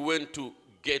omwana. you went to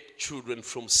get children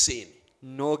from sin.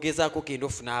 n'ogezaako genda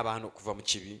ofuna abaana okuva mu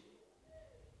kibi.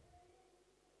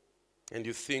 And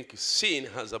you think sin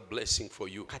has a blessing for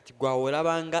you. Kati gwe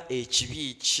olabanga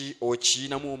ekibi ki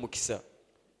okiyinamu omukisa.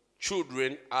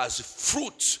 Children as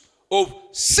fruit of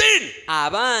sin.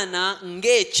 Abaana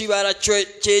ng'ekibala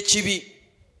ky'ekibi.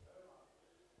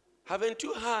 Haven't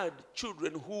you heard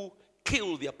children who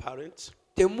kill their parents?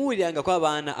 Temuwulirangako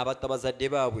abaana abatta bazadde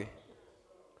baabwe.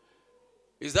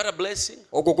 Is that a blessing?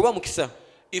 Ogwo kuba mukisa.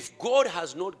 If God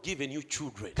has not given you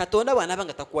children, Katonda bw'anaaba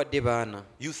nga takuwadde baana,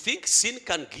 you think sin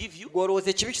can give you? gw'olowooza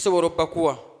ekibi kisobola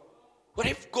obbakuwa. What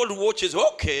if God watches?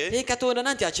 Okay, Naye Katonda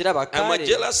nanti akiraba I'm a kale.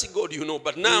 jealous God, you know,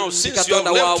 but now since you have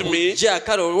Katonda wa left me bujja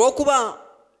kale olw'okuba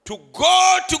to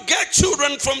go to get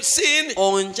children from sin,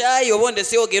 onjayi oba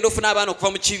ondeseewo ogenda ofuna abaana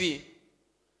okuva mu kibi.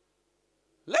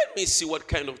 let me see what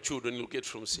kind of children you'll get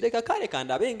from sin. Leka kale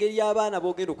kandabe engeri y'abaana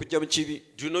b'ogenda okujja mu kibi.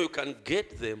 Do you know you can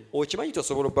get them Okimanyi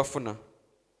tosobola obbafuna.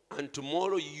 and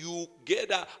tomorrow you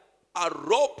get a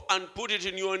rope and put it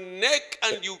in your neck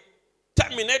and you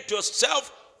terminate yourself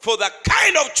for the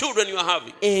kind of children you are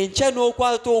having. Enkya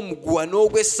n'okwata omuguwa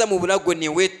n'ogwessa mu bulago ne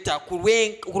wetta ku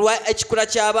lwa ekikula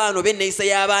ky'abaana oba enneeyisa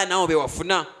y'abaana abo be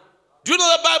wafuna. Do you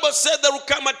know the Bible said there will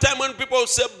come a time when people will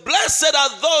say, blessed are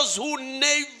those who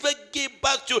never give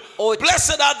birth to.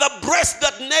 Blessed are the breasts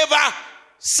that never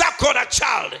suckled a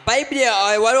child. Bayibuli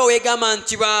waliwo weegamba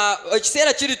nti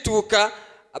ekiseera kirituuka,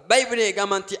 Bayibuli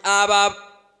egamba nti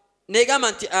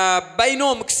balina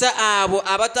omukisa abo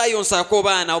abataayonsaako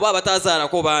baana oba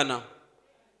abatazaalako baana.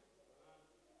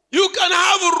 You can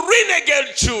have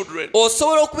renegade children.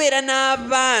 Osobola okubeera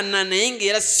n'abaana naye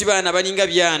ng'era si baana balinga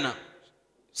byana.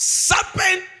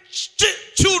 Serpent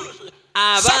children. Serpent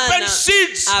Abaana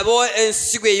seeds.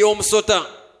 ab'ensigo ey'omusota.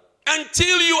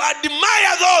 Until you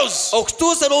admire those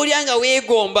Okutuusa lw'olya nga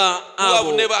weegomba who have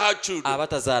abo never had children.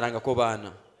 abatazaalangako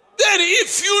baana. then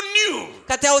if you knew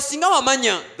kati awo singa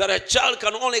wamanya that a child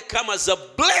can only come as a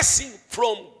blessing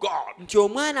from God, nti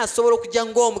omwana asobola okujja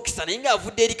ng'omukisa naye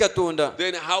ng'avudde eri Katonda,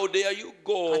 then how dare you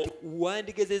go kati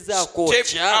wandigezezaako step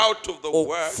otya out of the word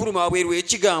okufuluma wabweru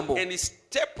w'ekigambo and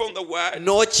step on the word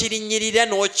n'okirinnyirira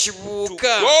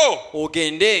n'okibuuka To go.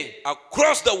 ogende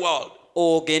across the world,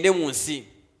 ogende mu nsi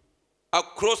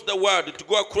across the world, to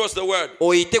go across the world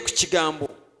oyite ku kigambo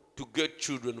to get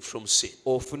children from sin.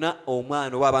 ofuna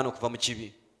omwana oba abaana okuva mu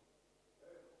kibi.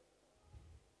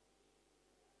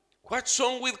 What's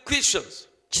wrong with Christians?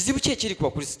 Kizibu ki ekiri ku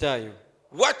bakristaayo?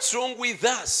 What's wrong with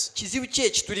us? Kizibu ki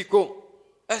ekituliko?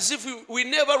 As if we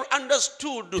never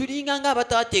understood. Tulinga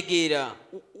ng'abataategeera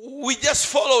We just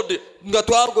followed. nga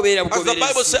twagoberera As the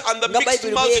Bible says, and the nga mixed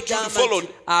Bayibuli multitude bw'egamba followed.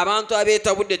 nti abantu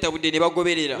abeetabudde ne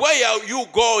bagoberera. Where are you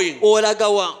going? Olaga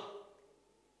wa?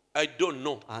 I don't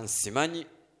know. Ansimanyi.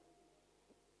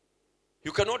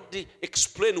 You cannot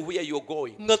explain where you're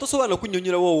going. Nga tosobola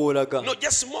kunnyonnyola wa woolaga. No,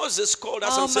 just Moses called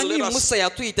us and said, Amanyi Musa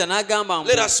yatuyita n'agamba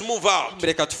let us move out.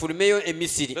 leka tufulumeyo e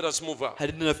Misiri. Let us move out.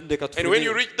 Leka And when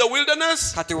you tufulumeyo. reach the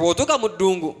wilderness Kati bw'otuuka mu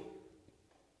ddungu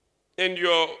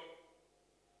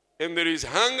and there is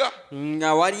hunger,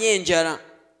 nga wali enjala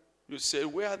you say,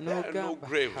 where there are no n'ogamba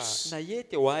graves naye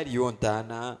tewaaliyo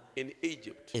ntaana in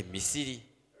Egypt. e Misiri.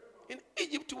 In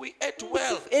Egypt we ate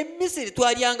well. E Misiri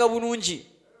twalyanga bulungi.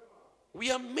 We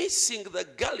are missing the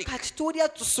garlic Kati tulya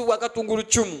tusuwa katungulu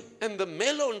cumu and the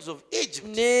melons of Egypt.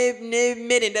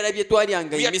 n'emmere endala bye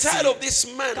twalyanga We e are tired Misiri. of this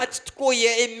man. Kati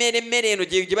tukooye emmere eno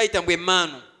gye bayita mbwe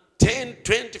emmaanu. 10,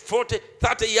 20, 40,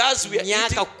 30 years we are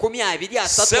myaka eating 24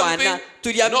 something,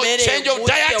 tulya no mmere change of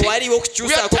diet. tewaliwo We are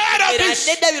okukyusaako tired of era this.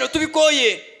 nedda bino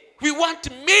tubikooye. We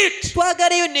want meat.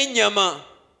 Twagalayo n'ennyama.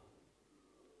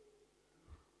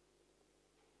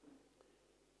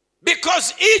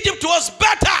 Because Egypt was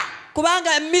better.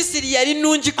 Kubanga Misiri yali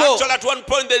nnungiko. Actually, at one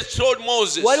point they told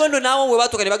Moses, Waliwo nno n'awo bwe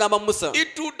baatuuka ne bagamba Musa.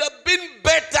 it would have been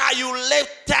better you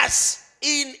left us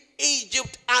in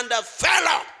Egypt under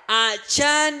Pharaoh.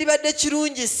 Kyandibadde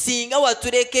kirungi singa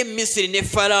watuleka e Misiri ne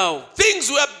Falaawo. Things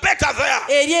were better there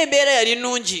Eri embeera yali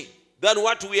nnungi. than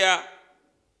what we are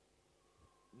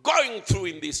going through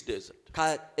in this desert.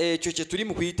 Ekyo kye tuli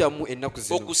mu kuyitamu ennaku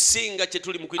zino. Okusinga kye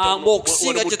tuli mu Amba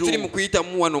okusinga kye tuli mu kuyitamu.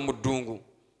 kuyitamu wano mu ddungu.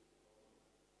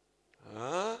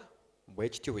 Bwe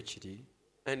kityo bwe kiri.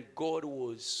 And God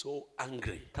was so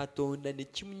angry. Katonda ne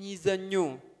kimunyiiza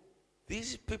nnyo.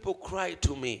 These people cried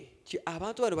to me.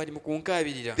 Abantu bano bali mu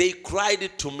kunkaabirira. They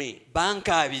cried to me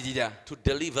Bankaabirira to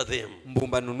deliver them mbu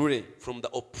mbanunule from the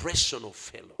oppression of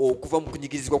Pharaoh. okuva mu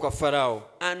kunyigirizibwa kwa Falaawo.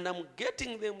 And I'm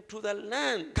getting them to the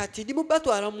land Kati ndi mu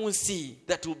batwala mu nsi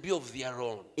that will be of their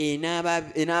own.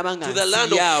 enaaba nga To the nsi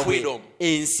land of yaabwe, freedom.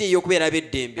 ensi ey'okubeera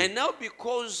ab'eddembe. And now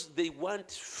because they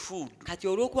want food, Kati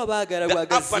olw'okuba baagala the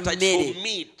bwagazi appetite mmere, for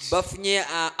meat, bafunye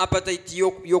appetite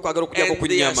y'okwagala okulyako ku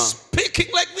and they are nnyama. speaking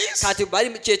like this, Kati bali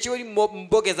kyekiri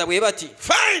mbogeza bwe bati.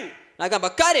 fine, N'agamba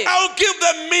kale I'll give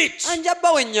them meat. anja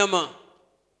bbawo ennyama.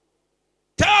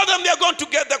 Tell them they're going to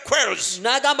get the quails.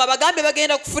 N'agamba bagambe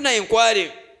bagenda kufuna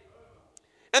enkwale.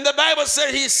 And the Bible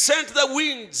said he sent the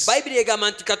winds, Bayibuli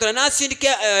egamba nti Katonda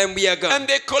n'asindika embuyaga. and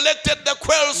they collected the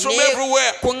quails from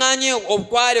everywhere. Kuŋŋaanye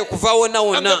obukwale okuva wonna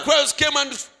And the wonna. quails came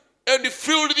and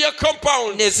filled their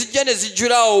compound Ne zijja ne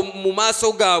zijjulawo mu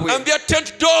maaso gaabwe. and their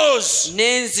tent doors.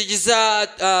 N'enzigi za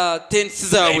tents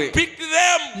They zaabwe. picked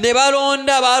them Ne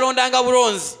balondanga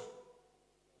bulonzi.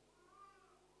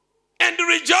 and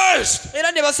rejoiced.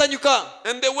 Era ne basanyuka.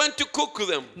 And they went to cook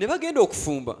them. Ne bagenda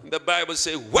okufumba. The Bible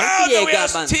says, while they were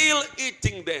Egamba nti, still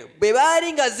eating them, bwe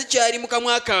baali nga zikyali mu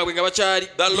kamwa kaabwe nga bakyali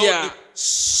the lya, Lord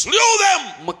slew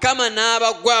them. Mukama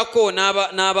n'abagwako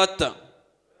n'abatta.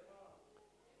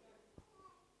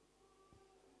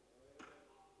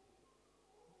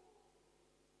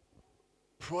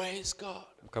 Praise God.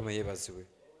 Mukama yeebazibwe.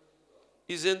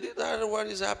 Isn't that what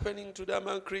is happening today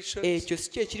among Christians? Ekyo si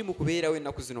kye kiri mu kubeerawo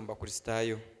ennaku zino mu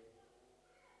bakristaayo.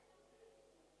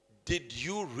 Did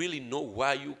you really know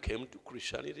why you came to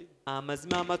Christianity?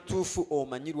 Amazima amatuufu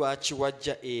omanyi lwaki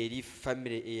wajja eri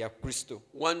famire eya Kristo.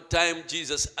 One time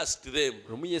Jesus asked them,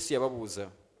 Lumu Yesu yababuuza.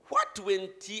 what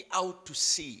went ye out to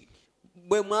see?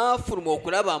 Bwe mwafuluma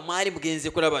okulaba mwali mugenze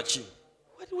kulaba ki?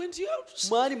 What went ye out to see?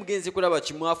 Mwali mugenze kulaba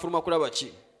ki? Mwafuluma kulaba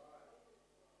ki?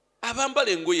 Abambala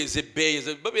engoye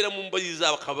ez'ebbeeyi babeera mu mbazi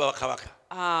z'abakabaka.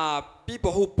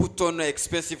 People who put on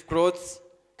expensive clothes.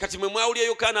 Kati mwe mwawulira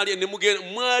Yokaana ali ne mugenda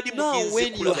mwali Now mugenze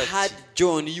when you kulaba had ki?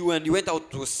 John, you went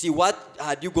out to see, what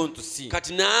had you gone to see?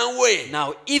 Kati naawe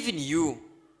Now even you,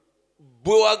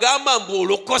 bwe wagamba mbu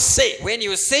olokose, when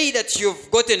you say that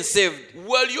you've gotten saved,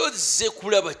 wali ozze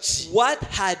kulaba ki? what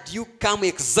had you come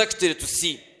exactly to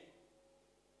see?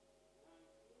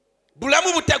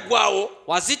 bwaggwaawo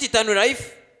Was it eternal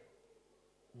life?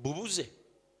 bubuze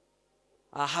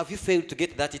Have you failed to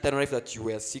get that eternal life that you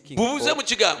were seeking bubuze for? mu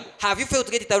kigambo. Have you failed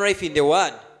to get eternal life in the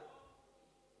word?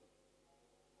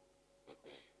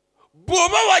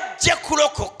 Bw'oba wajja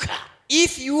kulokoka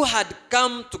If you had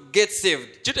come to get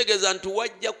saved, kitegeeza nti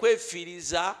wajja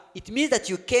kwefiiriza it means that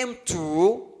you came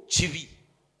to kibi.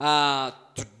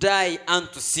 die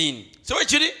unto sin. So bwe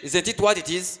kiri Isn't it what it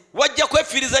is? wajja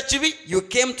kwefiiriza kibi. You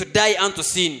came to die unto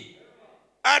sin.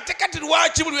 Ate kati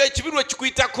lwaki buli ekibi lwe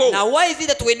kikuyitako Now why is it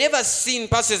that whenever sin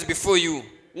passes before you,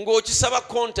 ng'okisaba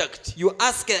contact? you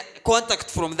ask a contact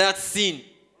from that sin,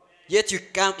 yet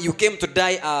you came to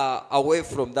die away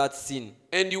from that sin?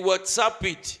 And you WhatsApp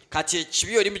it. Kati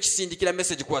ekibi oli mukisindikira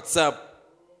message ku WhatsApp.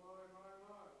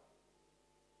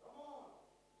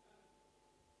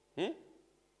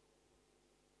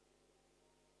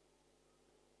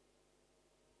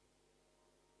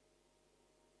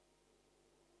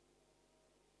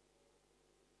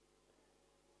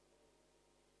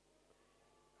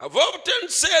 I've often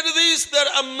said this, that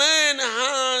a man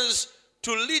has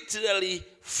to literally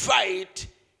fight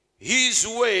his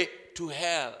way to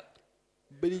hell.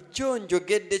 Bulijjo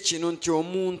njogedde kino nti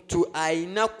omuntu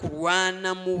alina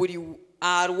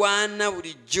alwana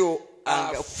bulijjo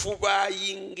afuba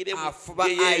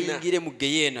ayingire mu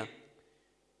geyeena.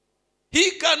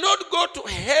 He cannot go to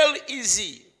hell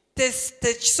easy.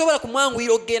 Tekisobola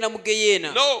kumwanguyira okugenda mu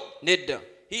geyeena. No. Nedda.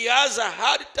 He has a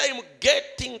hard time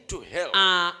getting to hell.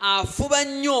 Afuba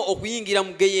nnyo okuyingira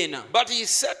mu geyeena. But he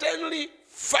certainly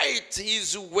fights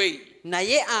his way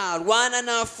naye alwana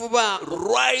n'afuba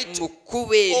right mu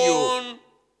kkubo eryo on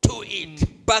to it.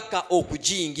 mpaka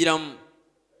okugiyingiramu.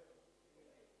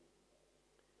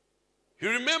 You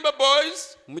remember,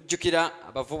 boys, Mujjukira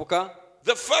abavubuka,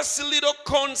 the first little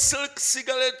corn silk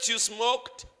cigarette you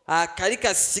smoked? akali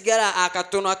kasigala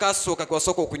akatono akasooka ke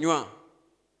wasooka okunywa.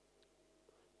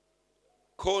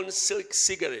 Corn silk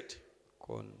cigarette.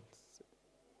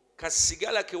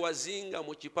 Kasigala ke wazinga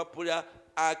mu kipapula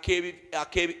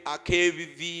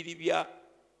akebiviiri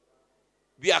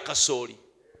bya kasooli.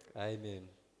 Amen.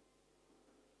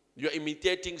 You are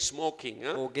imitating smoking.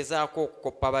 Huh? Ogezaako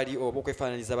okukoppa bali oba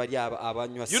okwefaananiza bali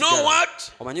abanywa sigala. You know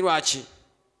what? Omanyi lwaki?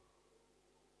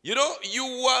 You know, you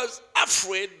was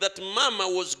afraid that mama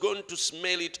was going to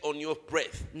smell it on your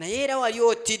breath. Naye era wali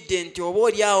otidde nti oba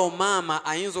oli awo maama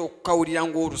ayinza okukawulira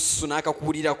ng'olususu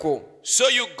n'akakuwulirako. So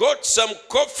you got some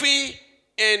coffee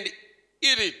and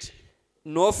eat it.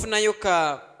 N'ofunayo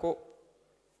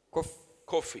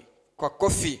Coffee.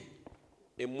 kofi.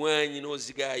 Emwanyi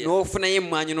n'ozigaaya. N'ofunayo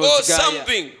emmwanyi n'ozigaaya.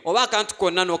 Something oba akantu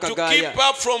konna to n'okagaaya. keep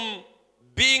up from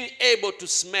being able to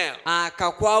smell.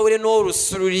 Akakwawule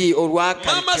n'olusu luli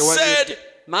Mama said,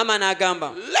 maama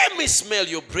n'agamba, let me smell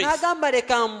your breath. n'agamba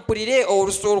leka mpulire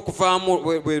olusu olukuvaamu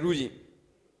bwe luli.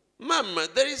 Mama,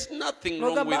 there is nothing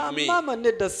wrong with me. Maama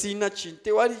nedda siina kintu,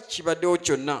 tewali kibaddewo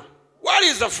kyonna. What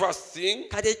is the first thing?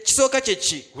 Kati ekisooka kye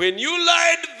ki? When you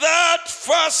lied that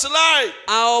first lie,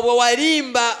 Awo bwe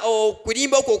walimba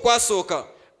okulimba okwo okwasooka,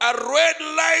 a red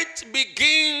light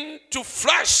begin to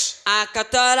flash.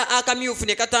 akataala akamyufu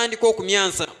ne katandika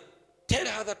okumyansa. Tell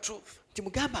her the truth. Nti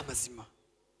mugambe amazima.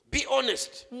 Be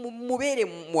honest. Mubeere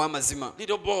mu amazima.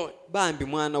 Little boy. Bambi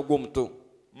mwana gw'omuto.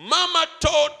 Mama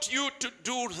taught you to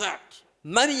do that.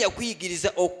 Mami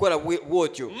yakuyigiriza okukola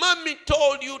bw'otyo. Mommy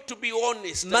told you to be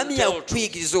honest. Mami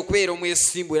yakuyigiriza okubeera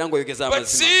omwesimbu era ng'oyogeza But amazima.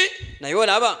 see, Naye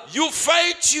olaba, you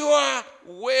fight your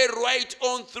way right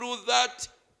on through that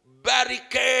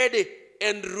barricade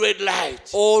and red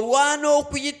light. olwana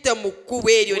okuyita mu kkubo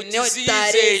eryo Mu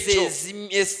kiziyiza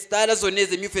estaala zonna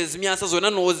ez'emyufu ezimyansa zonna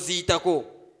n'oziyitako.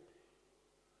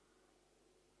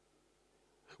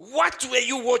 What were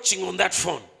you watching on that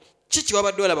phone? Kiki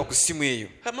wabadde olaba ku ssimu eyo?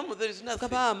 Mama, there is nothing.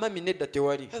 Kaba mami nedda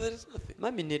tewali. There is nothing.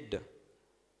 Mami nedda.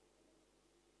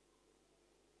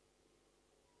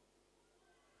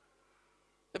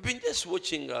 I've been just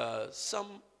watching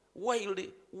some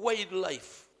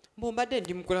wildlife. Mbadde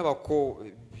ndi mu kulabako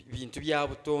bintu bya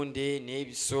butonde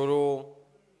n'ebisolo.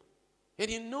 And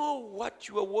you know what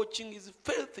you are watching is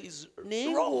filth, is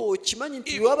Naye wrong. okimanyi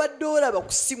nti wabadde olaba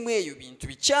ku ssimu eyo bintu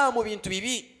bikyamu, bintu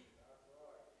bibi.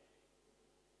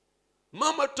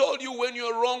 Mama told you when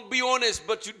you're wrong, be honest,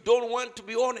 but you don't want to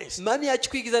be honest. Mami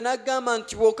akikuyigiriza n'agamba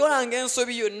nti bw'okolanga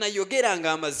ensobi yonna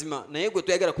yogeranga amazima, naye gwe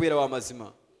toyagala kubeera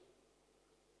w'amazima.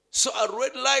 So a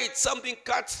red light, something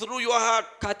cuts through your heart.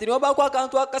 Kati ne wabaako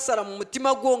akantu akasala mu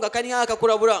mutima gwo nga kalinga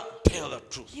akakulabula. Tell the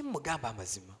truth. Ye mugamba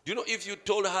amazima. You know, if you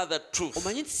told her the truth,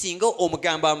 Omanyi nti singa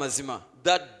omugamba amazima,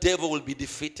 that devil will be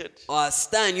defeated.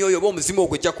 Sitaani oyo oba omuzimu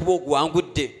ogwo ojja kuba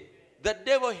oguwangudde. The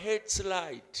devil hates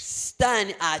light.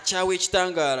 sitaani akyawa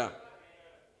ekitangaala.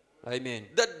 Amen.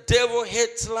 The devil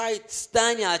hates light.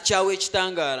 Sitaani akyawa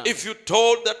ekitangaala. If you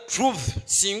told the truth,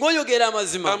 Singa oyogera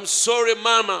amazima, I'm sorry,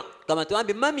 Mama, kama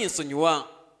tewambi mami nsonyiwa,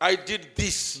 I did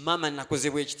this. maama nakoze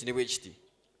bwe kiti ne bwe kiti.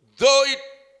 Though it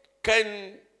can,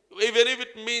 even if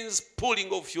it means pulling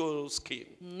off your skin.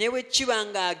 Ne bwe kiba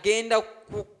ng'agenda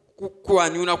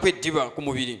kukwanyuna kw'eddiba ku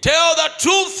mubiri. Tell the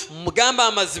truth. Mugamba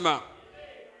amazima.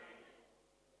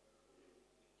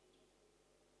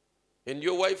 And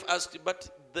your wife asked, but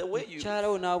the way you,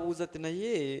 Mukyalawo n'abuuza ati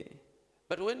naye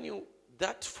but when you,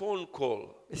 that phone call,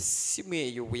 essimu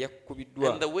eyo bwe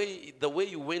yakubiddwa, and the way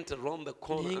you went around the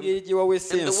corner, n'engeri gye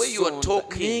wawesa and the way you are ensonda,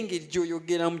 talking, n'engeri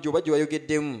gy'oyogeramu gy'oba gye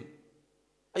wayogeddemu,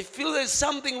 I feel there's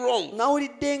something wrong.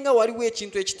 ng'awulidde nga waliwo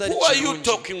ekintu ekitali Who are you kirungi.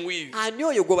 talking with? Ani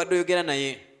oyo gw'obadde oyogera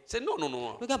naye? Say, no.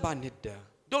 Ogamba nedda,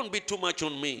 Don't be too much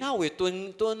on me. naawe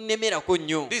tonnemerako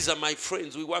nnyo. These are my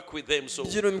friends. We work with them. So,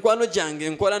 Gino mikwano gyange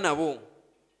nkola nabo.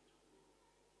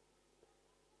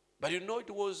 but you know, it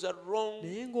was a wrong.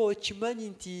 Naye ng'okimanyi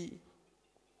nti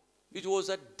It was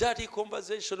a dirty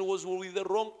conversation. It was with the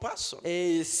wrong person.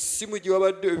 essimu gye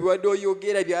wabadde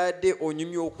oyogera byadde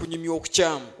okunyumya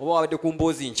okukyamu oba wabadde ku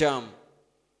mboozi nkyamu.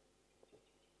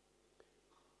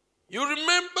 You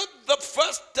remember the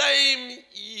first time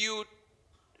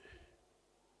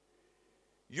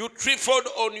you trifled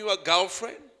on your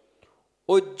girlfriend?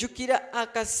 Ojjukira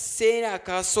akaseera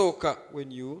akasooka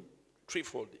when you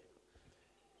Trifled.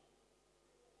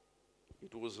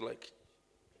 It was like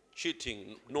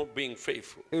cheating, not being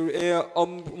faithful.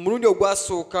 omulundi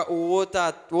ogwasooka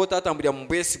wootatambulira mu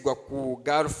bwesigwa ku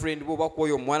girlfriend bo oba ku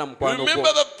oyo omuwala mukwano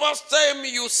Remember gwo. the first time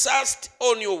you sussed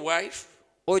on your wife?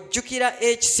 Ojjukira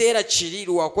ekiseera kiri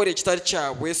lwakola ekitali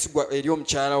kya bwesigwa eri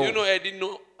omukyala wo. You know, I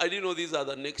didn't know these are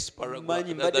the next paragraph. Manyi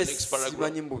The mbadde next paragraph.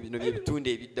 simanyi mbu bino bye bitundu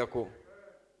ebiddako.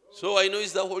 So I know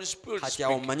it's the Holy Spirit Kati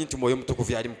awo speaking. mmanyi nti mwoyo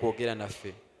mutukuvu yali mu kwogera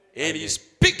naffe. And he's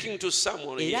speaking to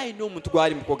someone Era here. alina omuntu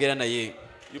gw'ali mu kwogera naye.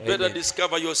 You better Amen.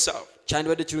 discover yourself.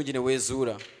 Kyandibadde kirungi ne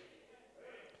weezuula.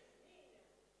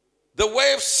 The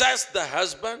wife sussed the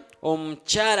husband.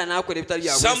 Omukyala n'akola ebitali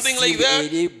bya Something like bwesigwa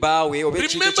that. eri bbaawe oba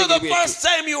ekintu Remember ekyengeri the bwekyo. first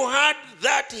time you heard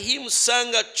that hymn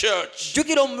sung at church.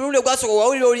 Jjukira omulundi ogwasooka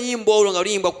wawulira oluyimba olwo nga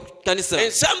luyimbwa ku kkanisa.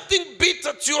 And something beat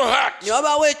at your heart. Ne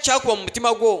wabaawo ekyakuba mu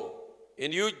mutima gwo.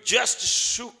 And you just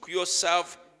shook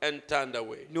yourself and turned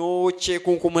away.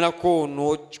 N'okyekunkumulako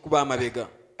n'okikuba amabega.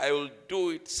 I will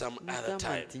do it some other N'agamba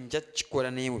time. nti nja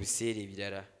kukikola naye mu biseera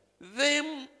ebirala.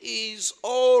 Them is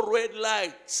all red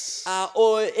lights.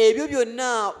 Ebyo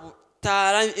byonna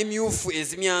ttaala emyufu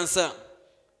ezimyansa.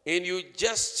 And you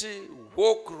just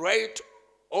walk right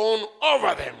on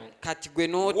over them. Kati gwe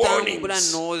n'otambula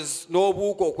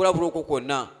n'obuuka okulabula okwo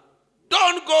kwonna.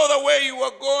 Don't go the way you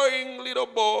were going, little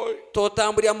boy,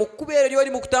 Totambulira mu kkubo eryo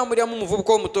ly'oli mu kutambuliramu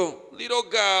muvubuka omuto little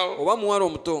girl. oba muwala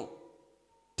omuto.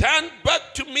 Turn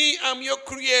back to me, I'm your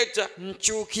creator.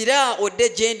 Nkyukira odde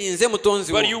gye ndi nze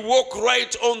mutonzi wo. But you walk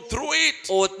right on through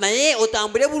it. Naye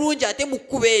otambule bulungi ate mu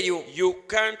kkubo eryo. You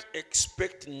can't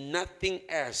expect nothing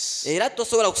else. Era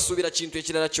tosobola kusuubira kintu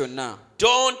ekirala kyonna.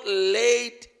 Don't lay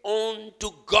it on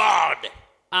to God.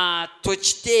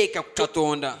 Tokiteeka ku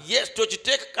Katonda. Yes,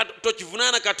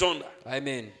 tochivunana katonda.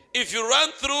 Amen. If you run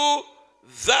through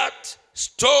that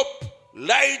stop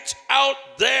light out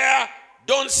there,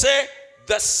 don't say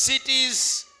the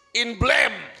city's in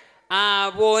blame.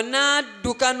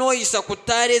 Bw'onadduka n'oyisa ku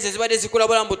ttaala ezo ezibadde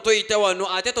zikulabula mbu toyita wano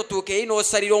ate totuuka eri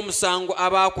n'osalira omusango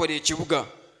abaakola ekibuga.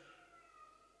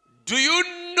 Do you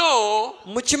know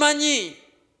Mukimanyi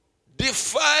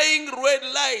defying red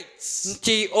lights?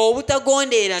 nti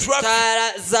obutagondeera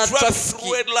ttaala za Traffic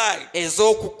traffic red light.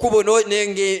 ez'oku kkubo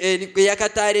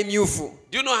eyakataala emyufu.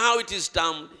 Do you know how it is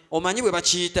termed Omanyi bwe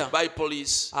bakiyita? by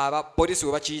police? Abapoliisi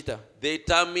bwe bakiyita? They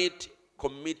term it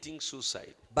committing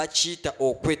suicide. Bakiyita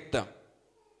okwetta.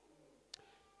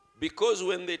 Because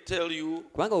when they tell you,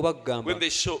 Kubanga bwe bakugamba when they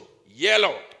show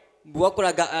yellow, bwe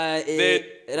bakolaga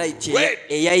right red.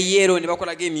 eya yero ne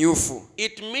bakolaga emyufu,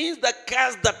 it means the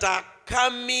cars that are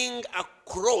coming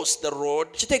across the road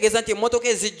kitegeeza nti emmotoka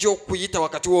ezijja okuyita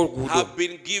wakati w'oluguudo have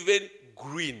been given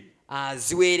green.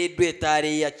 ziweereddwa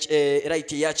ettaala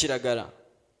right eya kiragala.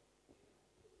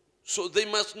 So they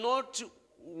must not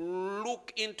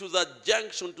look into the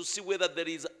junction to see whether there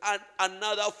is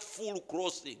another full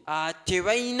crossing.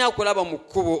 Tebalina kulaba mu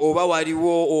kkubo oba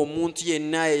waliwo omuntu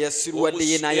yenna eyasirwadde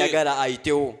ye n'ayagala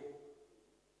ayitewo.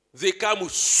 They come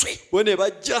straight. Bo ne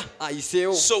bajja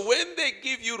ayiseewo. So when they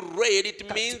give you red,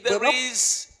 it means there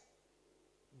is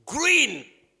green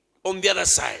on the other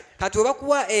side. Kati bwe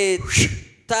bakuwa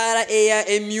ttaala eya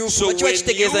emyufu So kiba when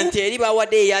kitegeeza you nti eri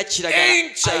bawadde eya kiragala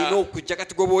enter, alina okujja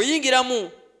kati gwe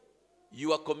bw'oyingiramu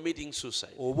you are committing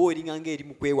suicide. oba olinganga eri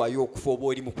mu kwewaayo okufa oba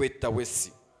oli mu kwettawo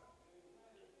essi.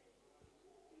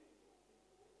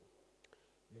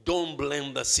 Don't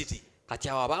blame the city. kati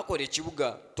abo abaakola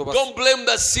ekibuga Don't blame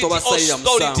the city tobasalira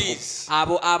musango. authorities.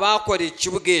 abo abaakola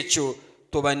ekibuga ekyo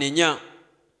tobanenya.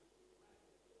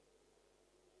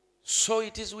 So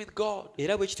it is with God.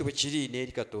 era bwe kityo bwe kiri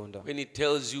n'eri Katonda. When He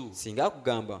tells you, singa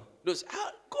akugamba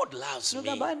God loves me.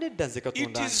 nogamba nedda nze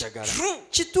Katonda It is anjagala. true.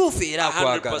 kituufu era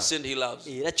akwagala 100% He loves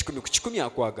you. era 100%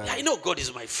 akwagala. I know God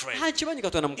is my friend. nkimanyi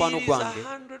Katonda mukwano It is gwange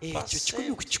 100%.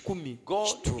 ekyo 100% God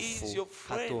kituufu. is your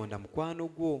friend. Katonda mukwano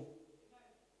gwo.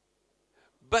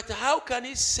 But how can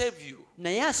He save you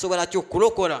naye asobola atya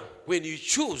okulokola when you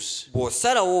choose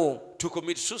bw'osalawo to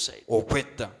commit suicide?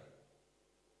 okwetta?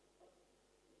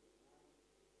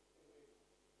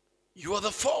 You are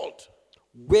the fault.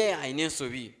 gwe alina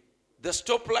ensobi. The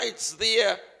stoplights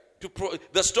there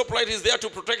the stoplight is there to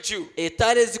protect you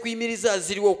ettaala ezikuyimiriza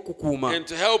ziriwo okukukuuma and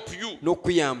to help you,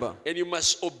 n'okukuyamba and you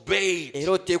must obey it.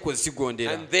 era oteekwa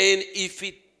ozigondera. And then if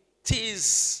it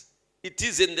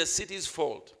isn't the city's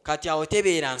fault, kati awo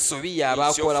tebeera nsobi ye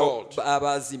It's your fault.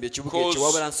 abazimba ekibuga ekyo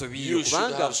wabula because nsobi ye you should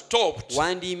kubanga have stopped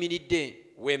wandiyimiridde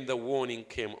when the warning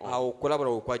came on. awo okulabula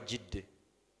we kwajjidde.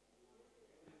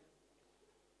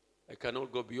 I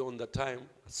cannot go beyond the time,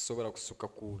 sobola kusukka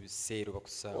ku biseera oba ku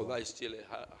although ssaawa I still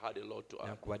had a lot to add.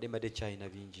 nakubadde mbadde kyalina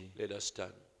bingi. Let us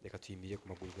stand. leka tuyimirire ku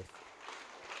magulu gaffe.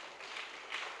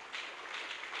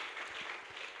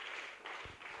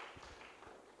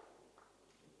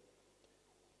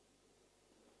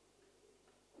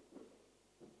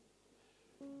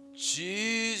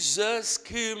 Jesus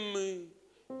came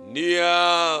near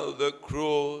the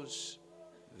cross,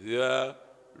 the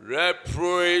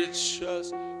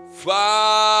precious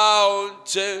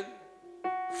fountain,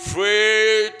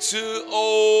 free to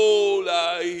all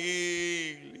our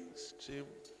healing stream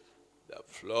that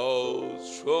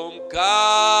flows from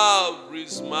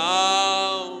Calvary's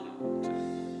mountain.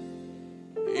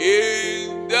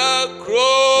 In the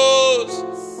cross,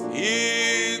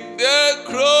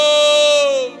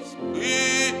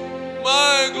 be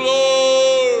my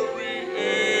glory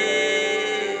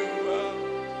ever,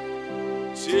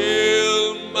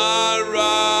 till my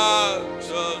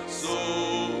raptured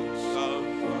soul shall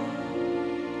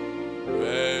find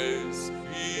rest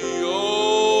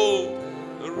beyond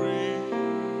the river.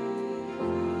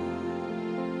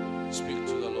 Speak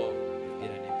to the Lord.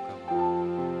 Yogera ne Mukama.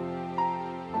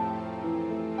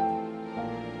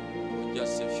 For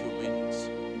just a few minutes.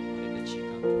 Buli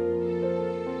ddakiika ntono.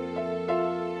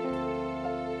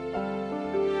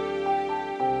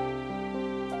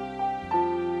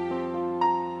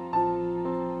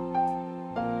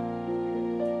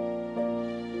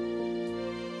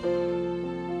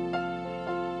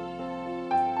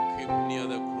 Keep near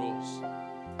the cross.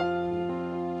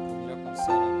 Kunyumira ku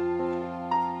musalaba.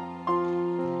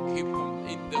 Keep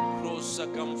in the cross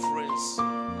circumference.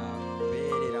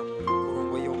 Beerera mu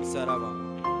nkolongo y'omusalaba.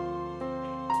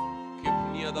 Keep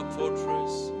near the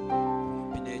fortress.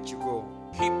 Kumpi n'ekigo.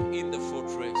 Keep in the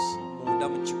fortress. Munda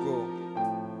mu kigo.